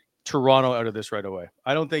take Toronto out of this right away.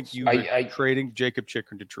 I don't think you are trading Jacob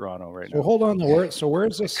Chychrun to Toronto right now. So hold on.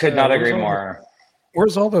 Where's this? Could not agree more.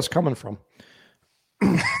 Where's all this coming from?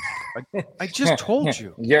 I just told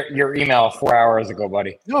you your email 4 hours ago,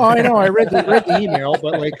 buddy. No, I know. I read the email,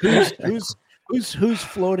 but like, who's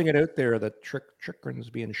floating it out there that Chychrun's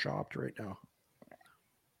being shopped right now?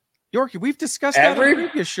 Yorkie, we've discussed that in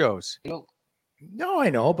previous shows. No, I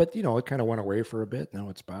know, but it kind of went away for a bit. Now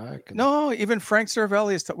it's back. No, even Frank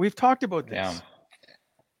Seravalli is. We've talked about this.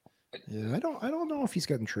 Yeah, I don't know if he's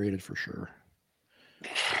getting traded for sure.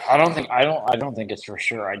 I don't think it's for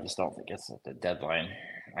sure. I just don't think it's at the deadline.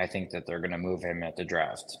 I think that they're going to move him at the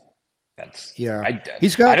draft.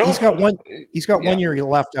 He's got 1 year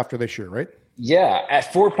left after this year, right? Yeah, at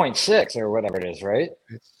 4.6 or whatever it is, right?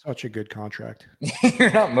 It's such a good contract.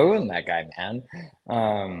 You're not moving that guy, man.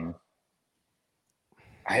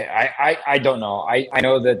 I don't know. I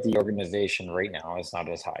know that the organization right now is not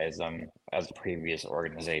as high as the previous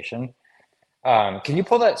organization. Can you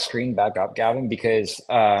pull that screen back up, Gavin? Because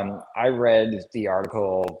I read the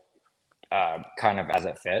article kind of as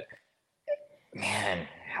it fit. Man,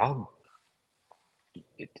 how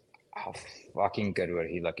fucking good would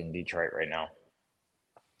he look in Detroit right now?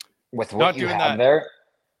 With what you have there?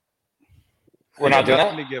 We're not doing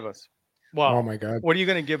that? To give us. Well, oh my God. What are you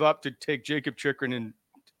going to give up to take Jacob Chychrun and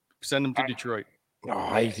send him to Detroit?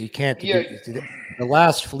 Oh, you can't. The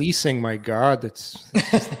last fleecing, my God, that's.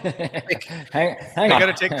 hang I got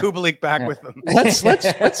to take Kubalik back with them. Let's what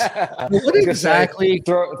exactly?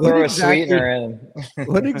 Throw a sweetener in.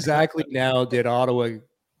 What exactly now did Ottawa?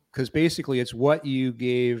 Because basically, it's what you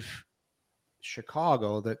gave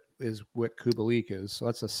Chicago that is what Kubalik is. So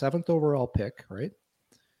that's a 7th overall pick, right?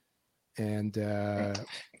 And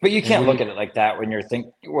but you can't look at it like that when you're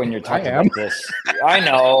talking about this. I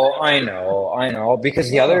know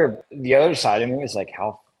because the other side of me is like,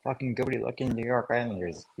 how fucking good would he look in New York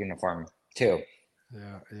Islanders uniform too?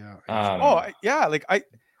 Yeah. Like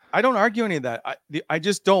I don't argue any of that. I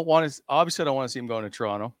just don't want to. Obviously, I don't want to see him going to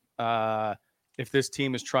Toronto. If this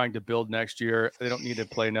team is trying to build next year, they don't need to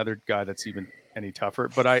play another guy that's even any tougher.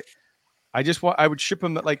 But I would ship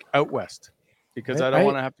him like out west. Because I don't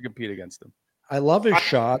want to have to compete against him. I love his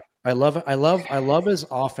shot. I love his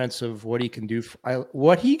offensive. What he can do.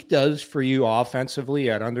 What he does for you offensively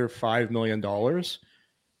at under $5 million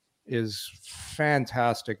is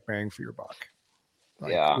fantastic bang for your buck.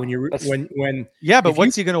 Like when but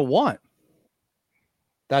what's he going to want?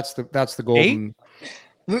 That's the golden.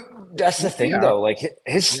 8? That's the thing though. Like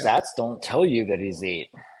his stats don't tell you that he's 8.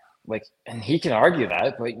 Like, and he can argue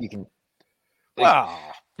that, but you can. Wow.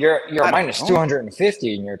 You're minus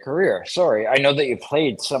 250 in your career. Sorry, I know that you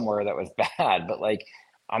played somewhere that was bad, but like,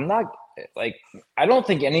 I'm not like, I don't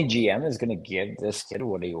think any GM is going to give this kid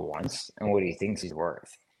what he wants and what he thinks he's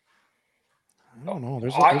worth. I don't know.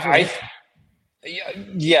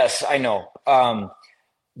 Yes, I know.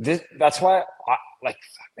 That's why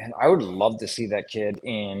I would love to see that kid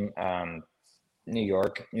in New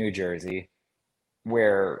York, New Jersey,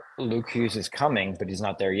 where Luke Hughes is coming, but he's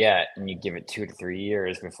not there yet, and you give it 2 to 3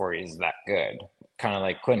 years before he's that good, kind of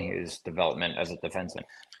like Quinn Hughes' development as a defenseman.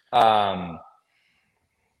 I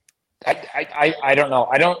don't know.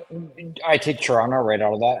 I take Toronto right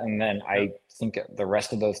out of that, and then I think the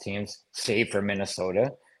rest of those teams, save for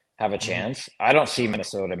Minnesota, have a chance. I don't see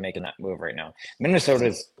Minnesota making that move right now.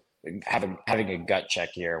 Minnesota's having a gut check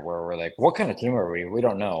here where we're like, what kind of team are we? We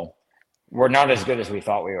don't know. We're not as good as we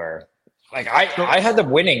thought we were. Like I had them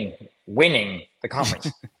winning the conference.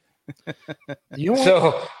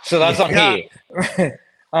 So that's on me.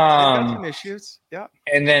 Some issues. Yeah.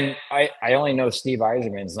 And then I only know Steve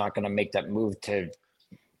Yzerman's not going to make that move to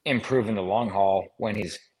improve in the long haul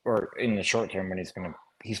or in the short term when he's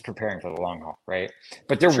preparing for the long haul, right?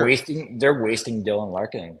 But they're wasting Dylan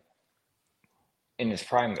Larkin in his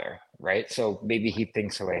prime there, right? So maybe he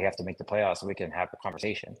thinks, we have to make the playoffs so we can have the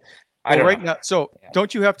conversation.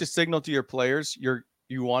 Don't you have to signal to your players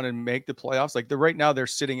you want to make the playoffs? Like right now they're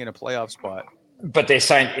sitting in a playoff spot. But they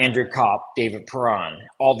signed Andrew Kopp, David Perron,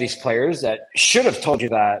 all these players that should have told you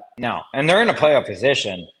that now. And they're in a playoff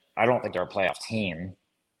position. I don't think they're a playoff team.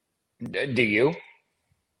 Do you?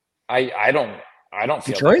 I don't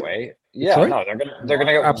feel Detroit? that way. Yeah, Detroit? No, they're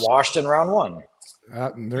gonna get washed in round 1.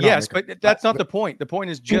 But that's not the point. The point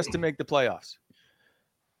is just to make the playoffs.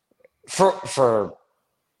 For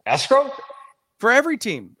escrow? For every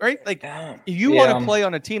team, right? Like you want to play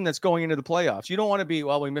on a team that's going into the playoffs. You don't want to be,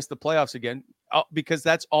 we missed the playoffs again, because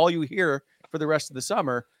that's all you hear for the rest of the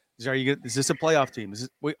summer. Is this a playoff team?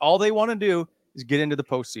 All they want to do is get into the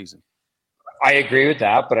postseason. I agree with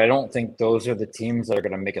that, but I don't think those are the teams that are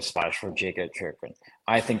going to make a splash for Jacob Chychrun.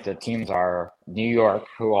 I think the teams are New York,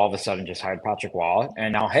 who all of a sudden just hired Patrick Waugh,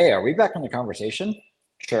 and now, hey, are we back in the conversation?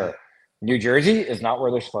 Sure. New Jersey is not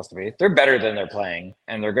where they're supposed to be. They're better than they're playing,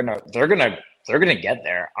 and they're gonna get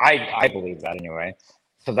there. I believe that anyway.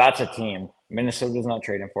 So that's a team. Minnesota's not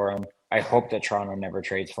trading for him. I hope that Toronto never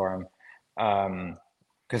trades for him,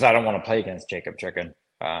 because I don't want to play against Jacob Chychrun.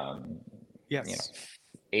 Yes.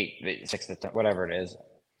 8, 6, whatever it is,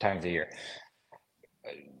 times a year.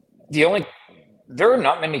 There are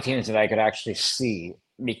not many teams that I could actually see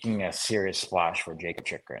making a serious splash for Jacob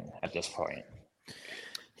Chychrun at this point.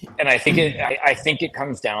 And I think it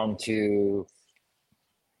comes down to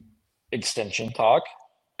extension talk,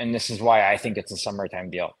 and this is why I think it's a summertime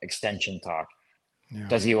deal. Extension talk. Yeah.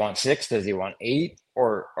 Does he want 6? Does he want 8?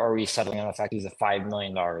 Or are we settling on the fact he's a $5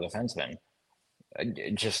 million defenseman?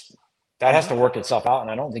 That has to work itself out,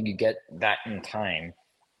 and I don't think you get that in time.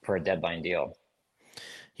 for a deadline deal.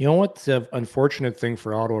 You know what the unfortunate thing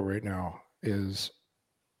for Ottawa right now is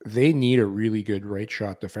they need a really good right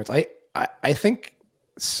shot defense. I think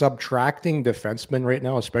subtracting defensemen right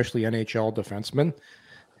now, especially NHL defensemen,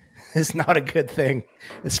 is not a good thing.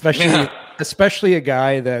 Especially a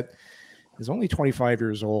guy that is only 25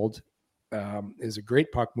 years old, is a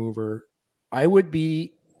great puck mover.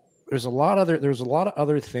 There's a lot of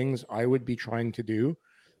other things I would be trying to do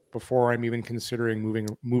before I'm even considering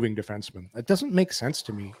moving defensemen. It doesn't make sense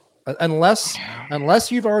to me unless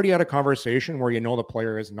you've already had a conversation where you know the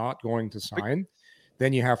player is not going to sign,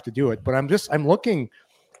 then you have to do it. But I'm looking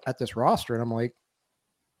at this roster and I'm like,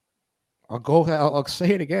 I'll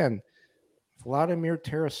say it again. Vladimir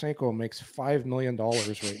Tarasenko makes $5 million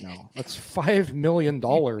right now. That's $5 million.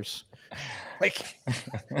 Like,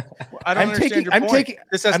 I don't understand your point.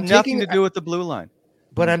 This has nothing to do with the blue line.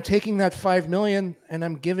 But I'm taking that $5 million and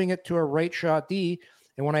I'm giving it to a right shot D.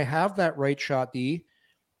 And when I have that right shot D,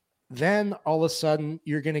 then all of a sudden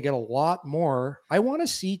you're going to get a lot more. I want to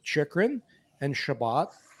see Chychrun and Chabot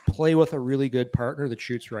play with a really good partner that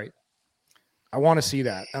shoots right. I want to see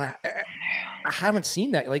that. And I haven't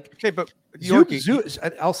seen that. Like, okay, but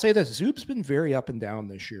I'll say this. Zoob's been very up and down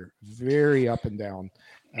this year. Very up and down.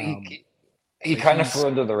 He kind of flew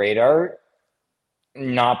under the radar,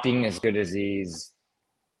 not being as good as he's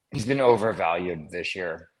been overvalued this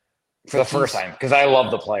year for the first time, because I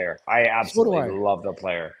love the player. I absolutely love the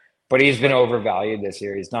player. But he's been overvalued this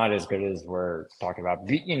year. He's not as good as we're talking about.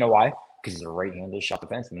 You know why? Because he's a right-handed shot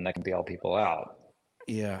defenseman that can bail people out.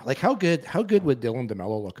 Yeah. Like, how good would Dylan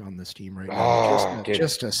DeMello look on this team right now?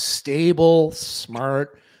 Just a stable,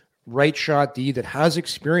 smart, right shot D that has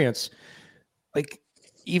experience. Like,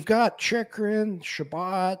 you've got Chychrun,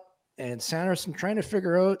 Chabot, and Sanderson trying to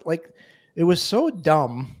figure out, like, it was so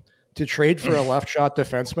dumb to trade for a left shot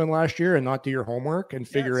defenseman last year and not do your homework and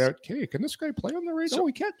figure out, okay, can this guy play on the right? No,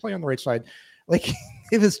 he can't play on the right side. Like,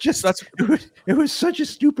 it was just, it was such a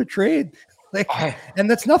stupid trade. Like, and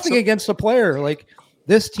that's nothing against the player. Like,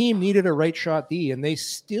 this team needed a right shot D and they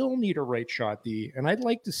still need a right shot D. And I'd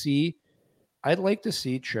like to see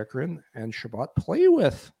Chychrun and Chabot play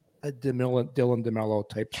with a Dylan DeMello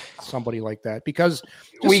type, somebody like that, because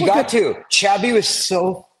Chabby was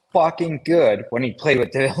so fucking good when he played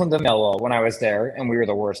with Dylan DeMello when I was there, and we were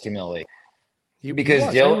the worst team in the league. I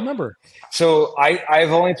remember. So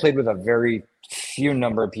I've only played with a very few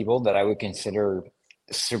number of people that I would consider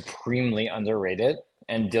supremely underrated,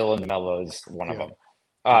 and Dylan DeMello is one of them.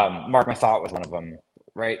 Mark Mathot was one of them,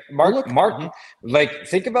 right? Mark, like,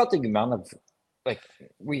 think about the amount of, like,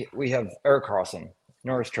 we have Erik Karlsson,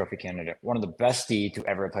 Norris Trophy candidate, one of the best D to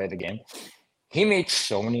ever play the game. He made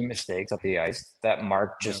so many mistakes up the ice that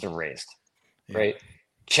Mark just erased, right?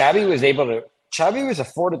 Chabby was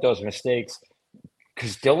afforded those mistakes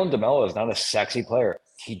because Dylan DeMello is not a sexy player.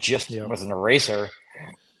 He just was an eraser.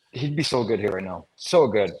 He'd be so good here right now. So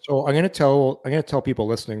good. So I'm gonna tell people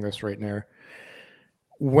listening this right now.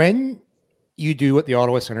 When you do what the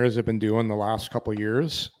Ottawa Senators have been doing the last couple of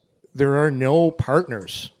years, there are no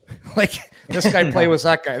partners. Like, this guy plays with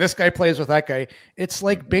that guy. This guy plays with that guy. It's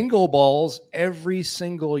like bingo balls every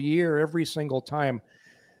single year, every single time.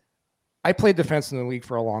 I played defense in the league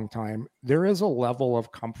for a long time. There is a level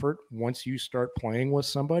of comfort once you start playing with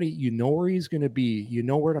somebody. You know where he's going to be. You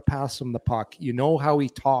know where to pass him the puck. You know how he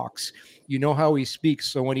talks. You know how he speaks.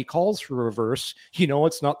 So when he calls for reverse, you know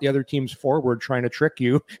it's not the other team's forward trying to trick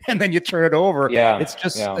you, and then you turn it over. Yeah, it's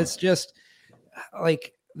just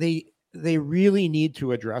like they really need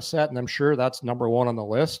to address that, and I'm sure that's number one on the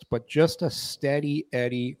list, but just a steady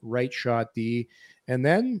Eddie right shot D. And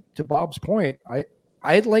then, to Bob's point,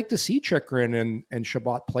 I'd like to see Chychrun and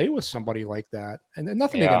Chabot play with somebody like that. And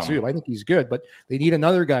nothing against you. I think he's good, but they need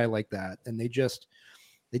another guy like that, and they just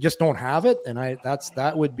don't have it. And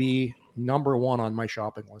that would be number one on my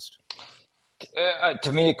shopping list.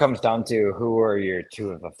 To me, it comes down to who are your two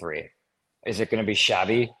of the three. Is it going to be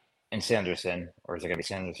Shabby and Sanderson, or is it going to be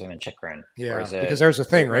Sanderson and Chychrun? Yeah, because there's a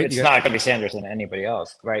thing, right? It's not going to be Sanderson and anybody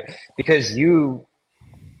else, right? Because you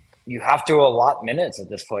have to allot minutes at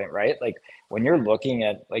this point, right? Like, when you're looking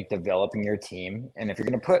at, like, developing your team, and if you're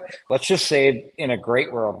going to put, let's just say in a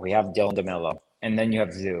great world, we have Dylan DeMello, and then you have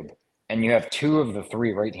Zub, and you have two of the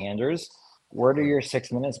three right-handers, where do your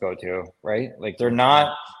 6 minutes go to, right? Like, they're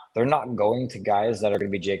not going to guys that are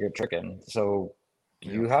going to be Jacob Chychrun. So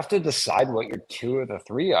you have to decide what your two of the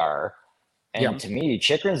three are. And to me,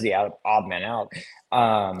 Chychrun's the odd man out.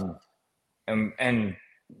 And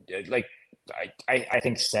like, I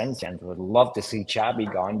think Sens would love to see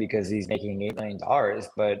Chabby gone because he's making $8 million,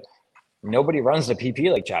 but nobody runs the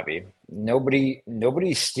PP like Chappie. Nobody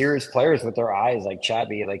steers players with their eyes like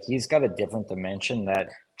Chappie. Like, he's got a different dimension that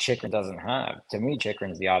Chychrun doesn't have. To me,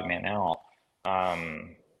 Chychrun's the odd man out.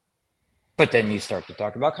 But then you start to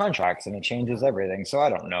talk about contracts and it changes everything. So I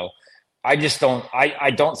don't know. I just don't.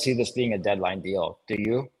 I don't see this being a deadline deal. Do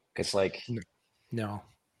you? Because no.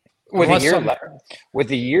 With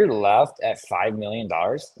a year left at $5 million,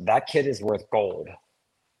 that kid is worth gold.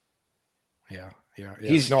 Yeah.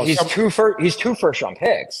 He's two first round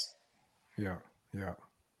picks. Yeah.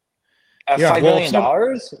 At $5 million?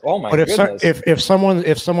 Oh my goodness! If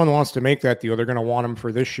someone wants to make that deal, they're going to want him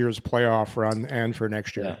for this year's playoff run and for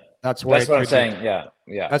next year. Yeah. That's what I'm saying. Yeah.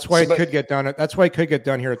 That's why it could get done. That's why it could get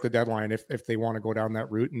done here at the deadline if they want to go down that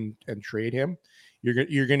route and trade him.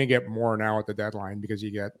 You're going to get more now at the deadline because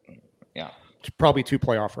you get probably 2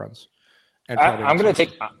 playoff runs. And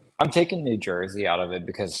I'm taking New Jersey out of it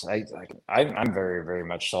because I'm very, very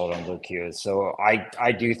much sold on Luke Hughes. So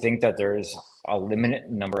I do think that there's a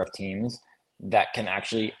limited number of teams that can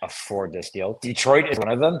actually afford this deal. Detroit is one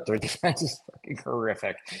of them. Their defense is fucking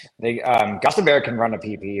horrific. Gosdenberg can run a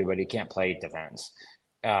PP, but he can't play defense.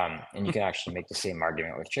 And you can actually make the same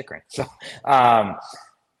argument with Chychrun. So I'm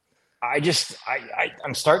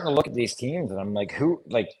starting to look at these teams and I'm like,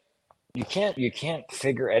 you can't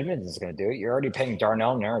figure Edmonton is going to do it. You're already paying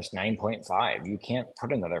Darnell Nurse 9.5. You can't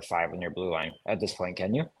put another 5 on your blue line at this point,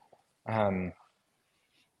 can you? Well,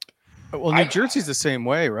 New Jersey's the same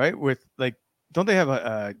way, right? With don't they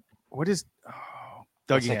have what is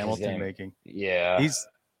Dougie Hamilton making? Yeah, he's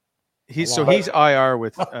IR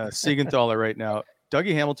with Siegenthaler right now.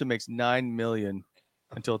 Dougie Hamilton makes $9 million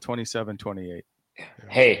until 27-28.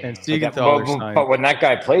 Hey, and but when that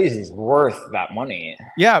guy plays, he's worth that money.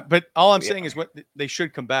 Yeah, but all I'm saying is what they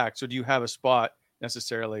should come back. So do you have a spot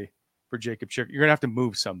necessarily for Jacob Chychrun? You're gonna have to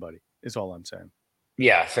move somebody. Is all I'm saying.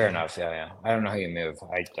 Yeah, fair enough. Yeah. I don't know how you move.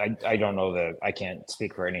 I don't know I can't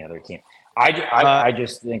speak for any other team. I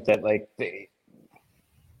just think that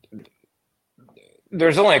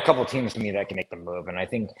there's only a couple teams to me that can make the move, and I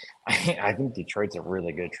think Detroit's a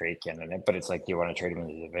really good trade candidate. But it's do you want to trade him in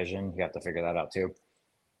the division? You have to figure that out too.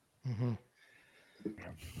 Mm-hmm.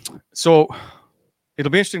 So it'll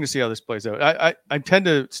be interesting to see how this plays out. I tend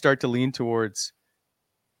to start to lean towards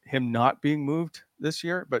him not being moved this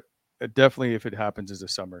year, but definitely if it happens as a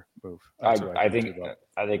summer move. I think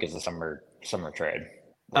it's a summer trade.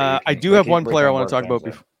 I do have one player I want to talk about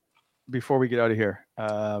before we get out of here.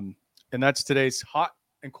 And that's today's hot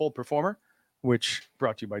and cold performer, which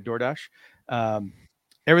brought to you by DoorDash.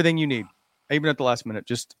 Everything you need, even at the last minute,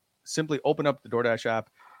 just simply open up the DoorDash app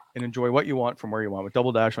and enjoy what you want from where you want. With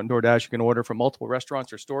Double Dash on DoorDash, you can order from multiple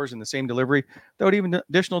restaurants or stores in the same delivery without even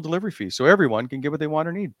additional delivery fees. So everyone can get what they want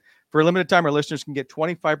or need. For a limited time, our listeners can get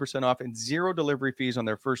 25% off and 0 delivery fees on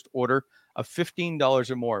their first order of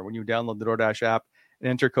 $15 or more when you download the DoorDash app and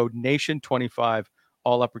enter code NATION25,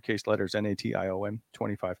 all uppercase letters, NATION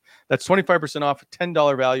 25. That's 25% off,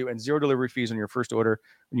 $10 value, and 0 delivery fees on your first order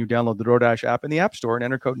when you download the DoorDash app in the App Store and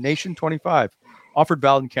enter code NATION25. Offered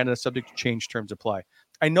valid in Canada, subject to change, terms apply.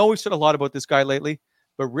 I know we've said a lot about this guy lately,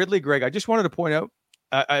 but Ridley Gregg, I just wanted to point out,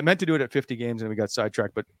 I meant to do it at 50 games and we got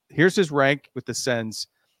sidetracked, but here's his rank with the Sens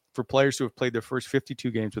for players who have played their first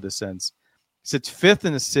 52 games with the Sens. He sits 5th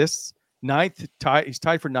in assists, he's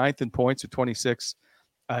tied for 9th in points with 26.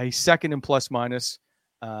 He's 2nd in plus minus.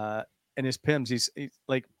 And his PIMS, he's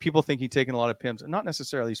people think he's taking a lot of PIMS. Not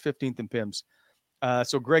necessarily. He's 15th in PIMS.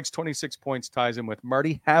 So Gregg's 26 points ties him with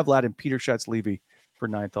Marty Havlat and Peter Schatz-Levy for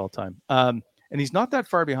 9th all time. And he's not that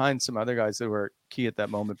far behind some other guys that were key at that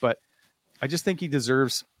moment. But I just think he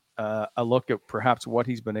deserves a look at perhaps what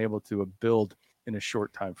he's been able to build in a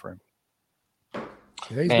short time frame. Yeah,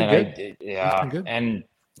 he's been good. He's been good. And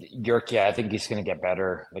York, I think he's going to get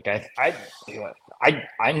better.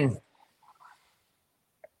 I'm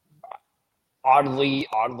oddly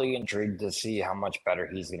intrigued to see how much better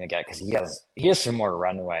he's going to get because he has some more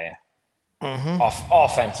runway.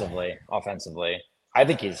 Offensively. I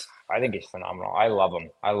think he's phenomenal. I love him.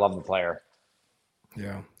 I love the player.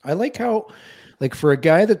 Yeah. I like how, for a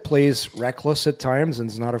guy that plays reckless at times and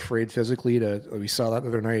is not afraid physically we saw that the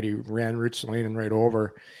other night, he ran Rich Lane right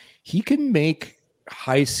over. He can make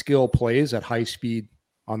high skill plays at high speed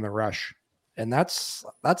on the rush. And that's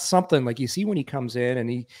something you see when he comes in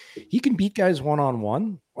and he can beat guys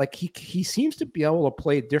one-on-one. He seems to be able to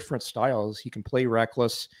play different styles. He can play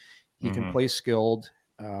reckless. He can play skilled.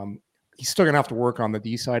 He's still going to have to work on the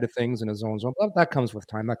D side of things in his own zone. But that comes with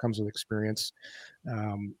time. That comes with experience.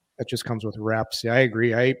 That just comes with reps. Yeah, I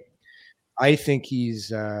agree. I think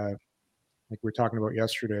he's like we were talking about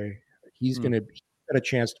yesterday. He's got a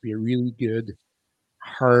chance to be a really good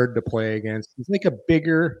hard to play against. He's like a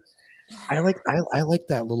bigger. I like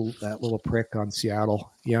that little prick on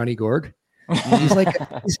Seattle, Yanni Gourde.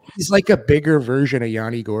 He's like a bigger version of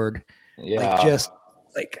Yanni Gourde. Yeah,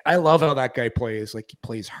 I love how that guy plays. Like, he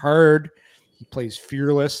plays hard, he plays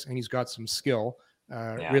fearless, and he's got some skill.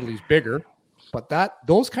 Ridley's bigger, but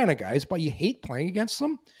those kind of guys. But you hate playing against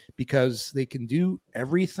them because they can do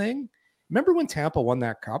everything. Remember when Tampa won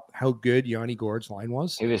that cup? How good Yanni Gourde's line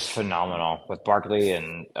was? He was phenomenal with Barkley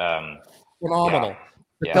and phenomenal.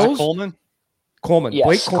 Yeah. Those Coleman. Yes,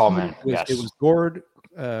 Blake Coleman. Yes. It was Gourde,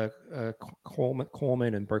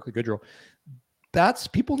 Coleman, and Barkley Goodrow. That's,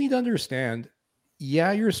 people need to understand.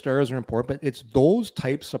 Yeah, your stars are important, but it's those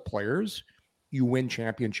types of players you win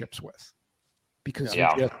championships with, because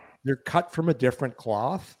they're cut from a different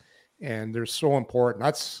cloth, and they're so important.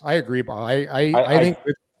 I agree, Bob. I think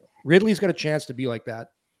Ridley's got a chance to be like that.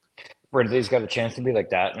 Ridley's got a chance to be like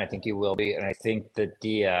that, and I think he will be. And I think that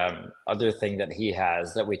the other thing that he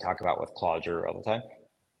has that we talk about with Claude Giroux all the time,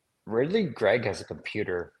 Ridley Gregg has a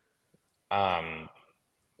computer,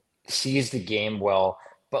 sees the game well,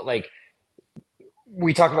 but like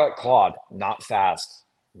we talk about Claude, not fast,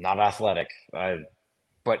 not athletic,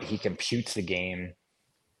 but he computes the game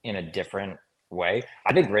in a different way.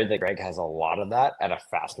 I think Ridley Gregg has a lot of that at a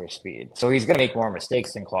faster speed. So he's going to make more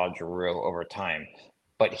mistakes than Claude Giroux over time.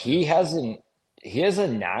 But he has a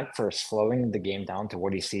knack for slowing the game down to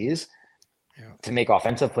what he sees to make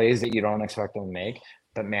offensive plays that you don't expect him to make.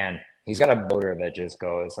 But man, he's got a motor that just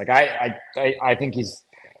goes. Like I think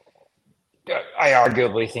I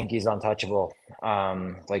arguably think he's untouchable,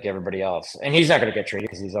 like everybody else. And he's not going to get traded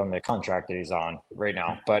because he's on the contract that he's on right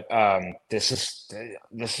now. But this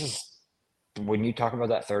is when you talk about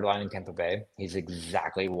that third line in Tampa Bay, he's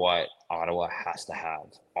exactly what Ottawa has to have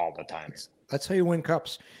all the time. That's how you win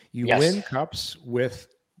cups. You win cups with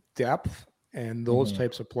depth and those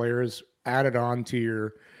types of players added on to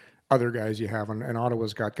your other guys you have. And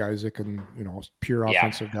Ottawa's got guys that can, pure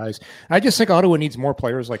offensive guys. I just think Ottawa needs more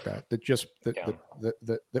players like that,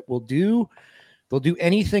 that will they'll do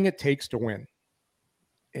anything it takes to win.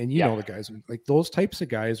 And the guys, like those types of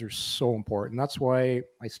guys are so important. That's why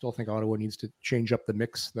I still think Ottawa needs to change up the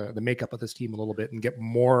mix, the makeup of this team a little bit and get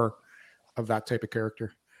more of that type of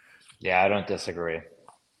character. Yeah, I don't disagree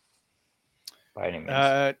by any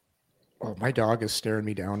means. My dog is staring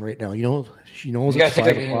me down right now. She knows it's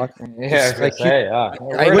 5 o'clock. Yeah,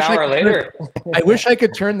 We're an hour later. I wish I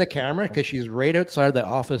could turn the camera because she's right outside the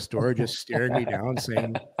office door just staring me down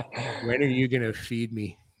saying, when are you going to feed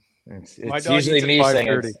me? It's usually me saying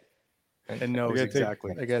it. And knows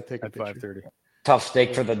exactly. I got to take at 5:30. Tough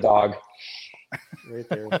steak for the dog. Right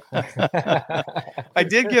there. I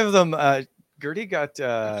did give them, Gertie got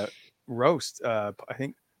roast, I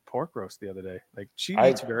think pork roast the other day. Like she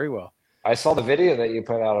eats very well. I saw the video that you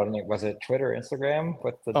put out on it. Was it Twitter, Instagram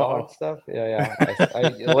with the dog stuff? Yeah.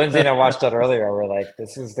 Lindsay and I watched that earlier. We're like,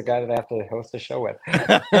 this is the guy that I have to host a show with.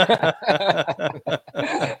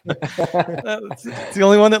 It's the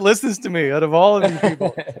only one that listens to me out of all of you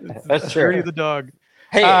people. That's true. Gertie the dog.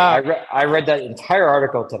 Hey, I read that entire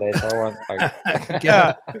article today, so I want.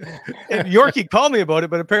 Yeah, and Yorkie called me about it,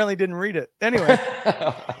 but apparently didn't read it. Anyway,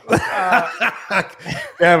 yeah,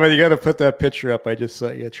 but you got to put that picture up. I just saw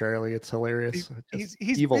you, Charlie. It's hilarious. He's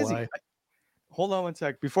evil busy. eye. Hold on one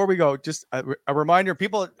sec. Before we go, just a reminder: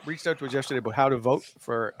 people reached out to us yesterday about how to vote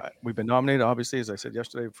for. We've been nominated, obviously, as I said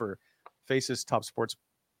yesterday, for Faces Top Sports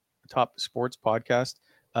Podcast,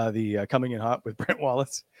 the Coming in Hot with Brent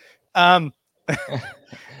Wallace.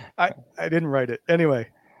 I didn't write it anyway.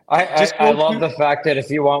 I love the fact that if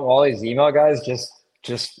you want Wally's email, guys,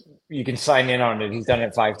 just you can sign in on it. He's done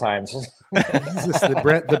it 5 times. This is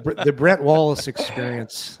the Brent Wallace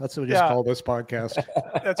experience. That's what we just call this podcast.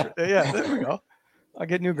 There we go. I'll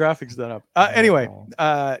get new graphics done up. Anyway,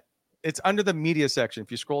 it's under the media section.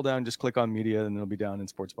 If you scroll down, just click on media, and it'll be down in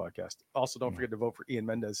Sports Podcast. Also, don't forget to vote for Ian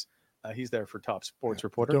Mendez. He's there for Top Sports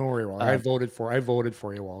Reporter. Don't worry, Wally. I voted for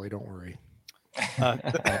you, Wally. Don't worry.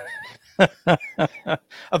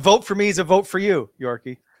 A vote for me is a vote for you,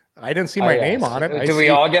 Yorkie. I didn't see my name on it. Do we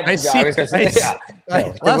all get? Last time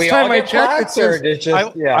I checked, it says.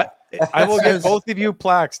 I will get both of you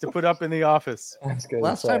plaques to put up in the office.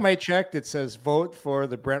 Last time I checked, it says vote for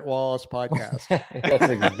the Brent Wallace podcast. That's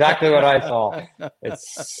exactly what I saw.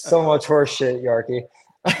 It's so much horse shit, Yorkie.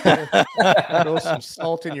 Throw some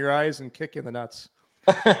salt in your eyes and kick in the nuts.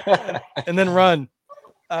 And then run.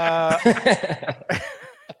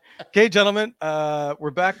 Okay, gentlemen,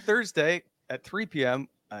 we're back Thursday at 3 p.m.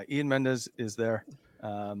 Ian Mendez is there.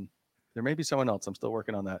 There may be someone else. I'm still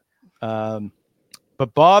working on that.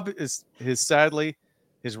 But Bob is sadly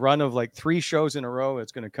his run of like 3 shows in a row,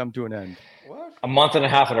 it's going to come to an end. What? A month and a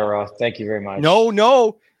half in a row. Thank you very much.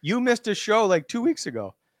 No. You missed a show like 2 weeks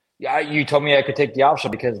ago. Yeah, you told me I could take the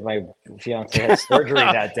option because my fiance had surgery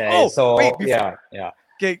that day. Yeah.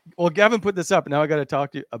 Okay, well, Gavin put this up. Now I got to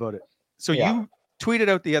talk to you about it. So you tweeted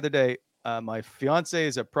out the other day, my fiance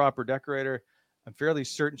is a proper decorator. I'm fairly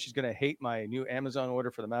certain she's going to hate my new Amazon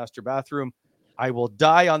order for the master bathroom. I will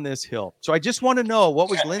die on this hill. So I just want to know, what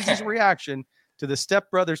was Lindsay's reaction to the Step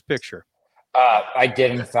Brothers picture? I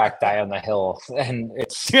did, in fact, die on the hill, and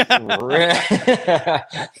it's.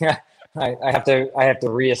 I have to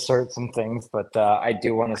reassert some things, but I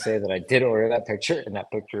do want to say that I did order that picture, and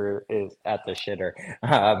that picture is at the shitter.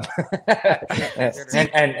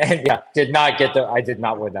 I did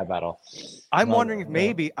not win that battle. I'm wondering if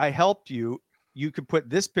maybe I helped you. You could put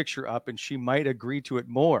this picture up, and she might agree to it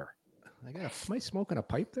more. Am I smoking a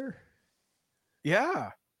pipe there?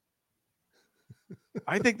 Yeah.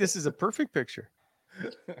 I think this is a perfect picture.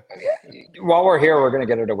 While we're here, we're going to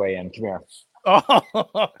get her to weigh in. Come here.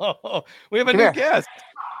 Oh, we have a new guest.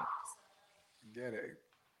 Get it.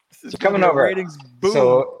 She's coming over. Ratings boom.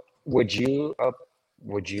 So would you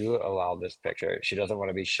allow this picture? She doesn't want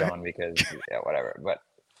to be shown because whatever. But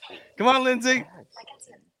come on, Lindsay.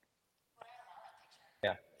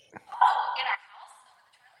 Yeah.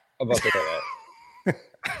 About to do that.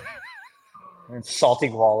 And Salty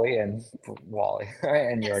Wally and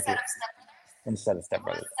Yorkie instead of Step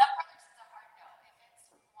Brothers.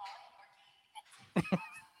 All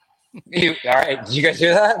right, did you guys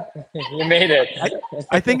hear that? You made it.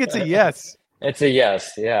 I think it's a yes. It's a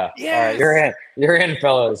yes. Yeah. Yes. All right, you're in,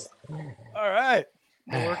 fellas. All right,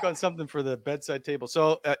 we'll work on something for the bedside table.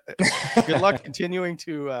 So, good luck continuing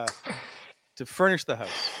to furnish the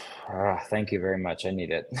house. Thank you very much. I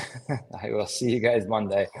need it. I will see you guys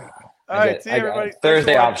Monday. All right, see you, everybody.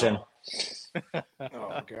 Thursday option.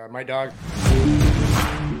 Oh God, my dog.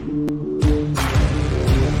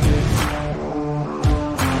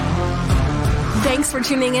 Thanks for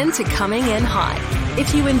tuning in to Coming In Hot.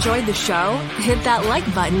 If you enjoyed the show, hit that like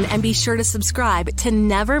button and be sure to subscribe to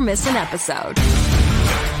never miss an episode.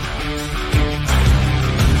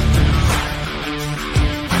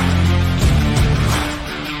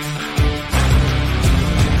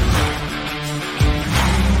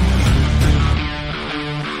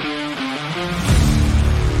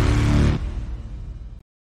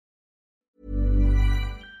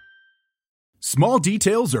 Small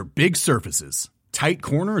details are big surfaces. Tight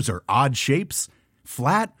corners are odd shapes.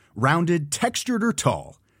 Flat, rounded, textured, or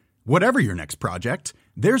tall. Whatever your next project,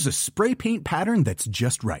 there's a spray paint pattern that's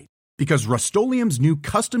just right. Because Rust-Oleum's new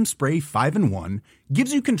Custom Spray 5-in-1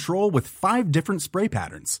 gives you control with 5 different spray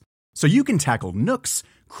patterns. So you can tackle nooks,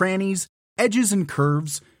 crannies, edges, and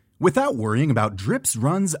curves without worrying about drips,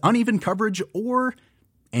 runs, uneven coverage, or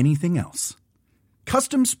anything else.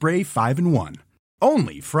 Custom Spray 5-in-1.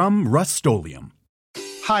 Only from Rust-Oleum.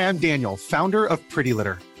 Hi, I'm Daniel, founder of Pretty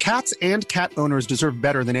Litter. Cats and cat owners deserve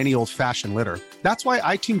better than any old-fashioned litter. That's why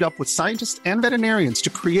I teamed up with scientists and veterinarians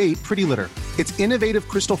to create Pretty Litter. Its innovative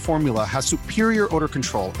crystal formula has superior odor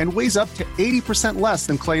control and weighs up to 80% less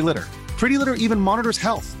than clay litter. Pretty Litter even monitors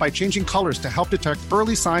health by changing colors to help detect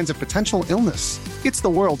early signs of potential illness. It's the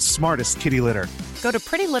world's smartest kitty litter. Go to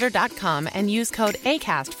prettylitter.com and use code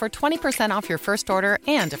ACAST for 20% off your first order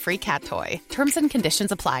and a free cat toy. Terms and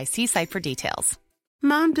conditions apply. See site for details.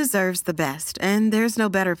 Mom deserves the best, and there's no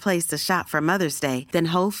better place to shop for Mother's Day than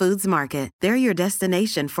Whole Foods Market. They're your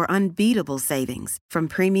destination for unbeatable savings, from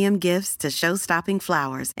premium gifts to show-stopping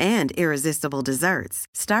flowers and irresistible desserts.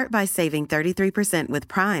 Start by saving 33% with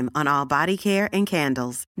Prime on all body care and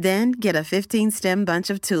candles. Then get a 15-stem bunch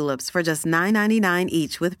of tulips for just $9.99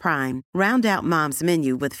 each with Prime. Round out Mom's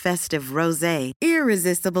menu with festive rosé,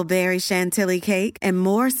 irresistible berry chantilly cake, and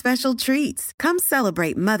more special treats. Come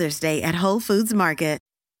celebrate Mother's Day at Whole Foods Market.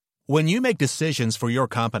 When you make decisions for your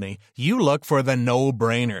company, you look for the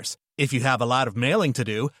no-brainers. If you have a lot of mailing to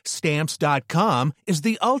do, Stamps.com is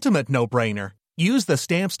the ultimate no-brainer. Use the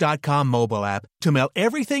Stamps.com mobile app to mail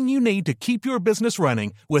everything you need to keep your business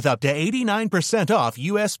running with up to 89% off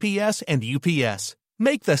USPS and UPS.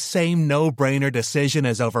 Make the same no-brainer decision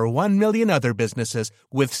as over 1 million other businesses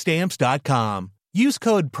with Stamps.com. Use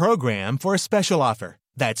code PROGRAM for a special offer.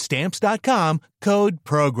 That's Stamps.com, code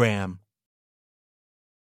PROGRAM.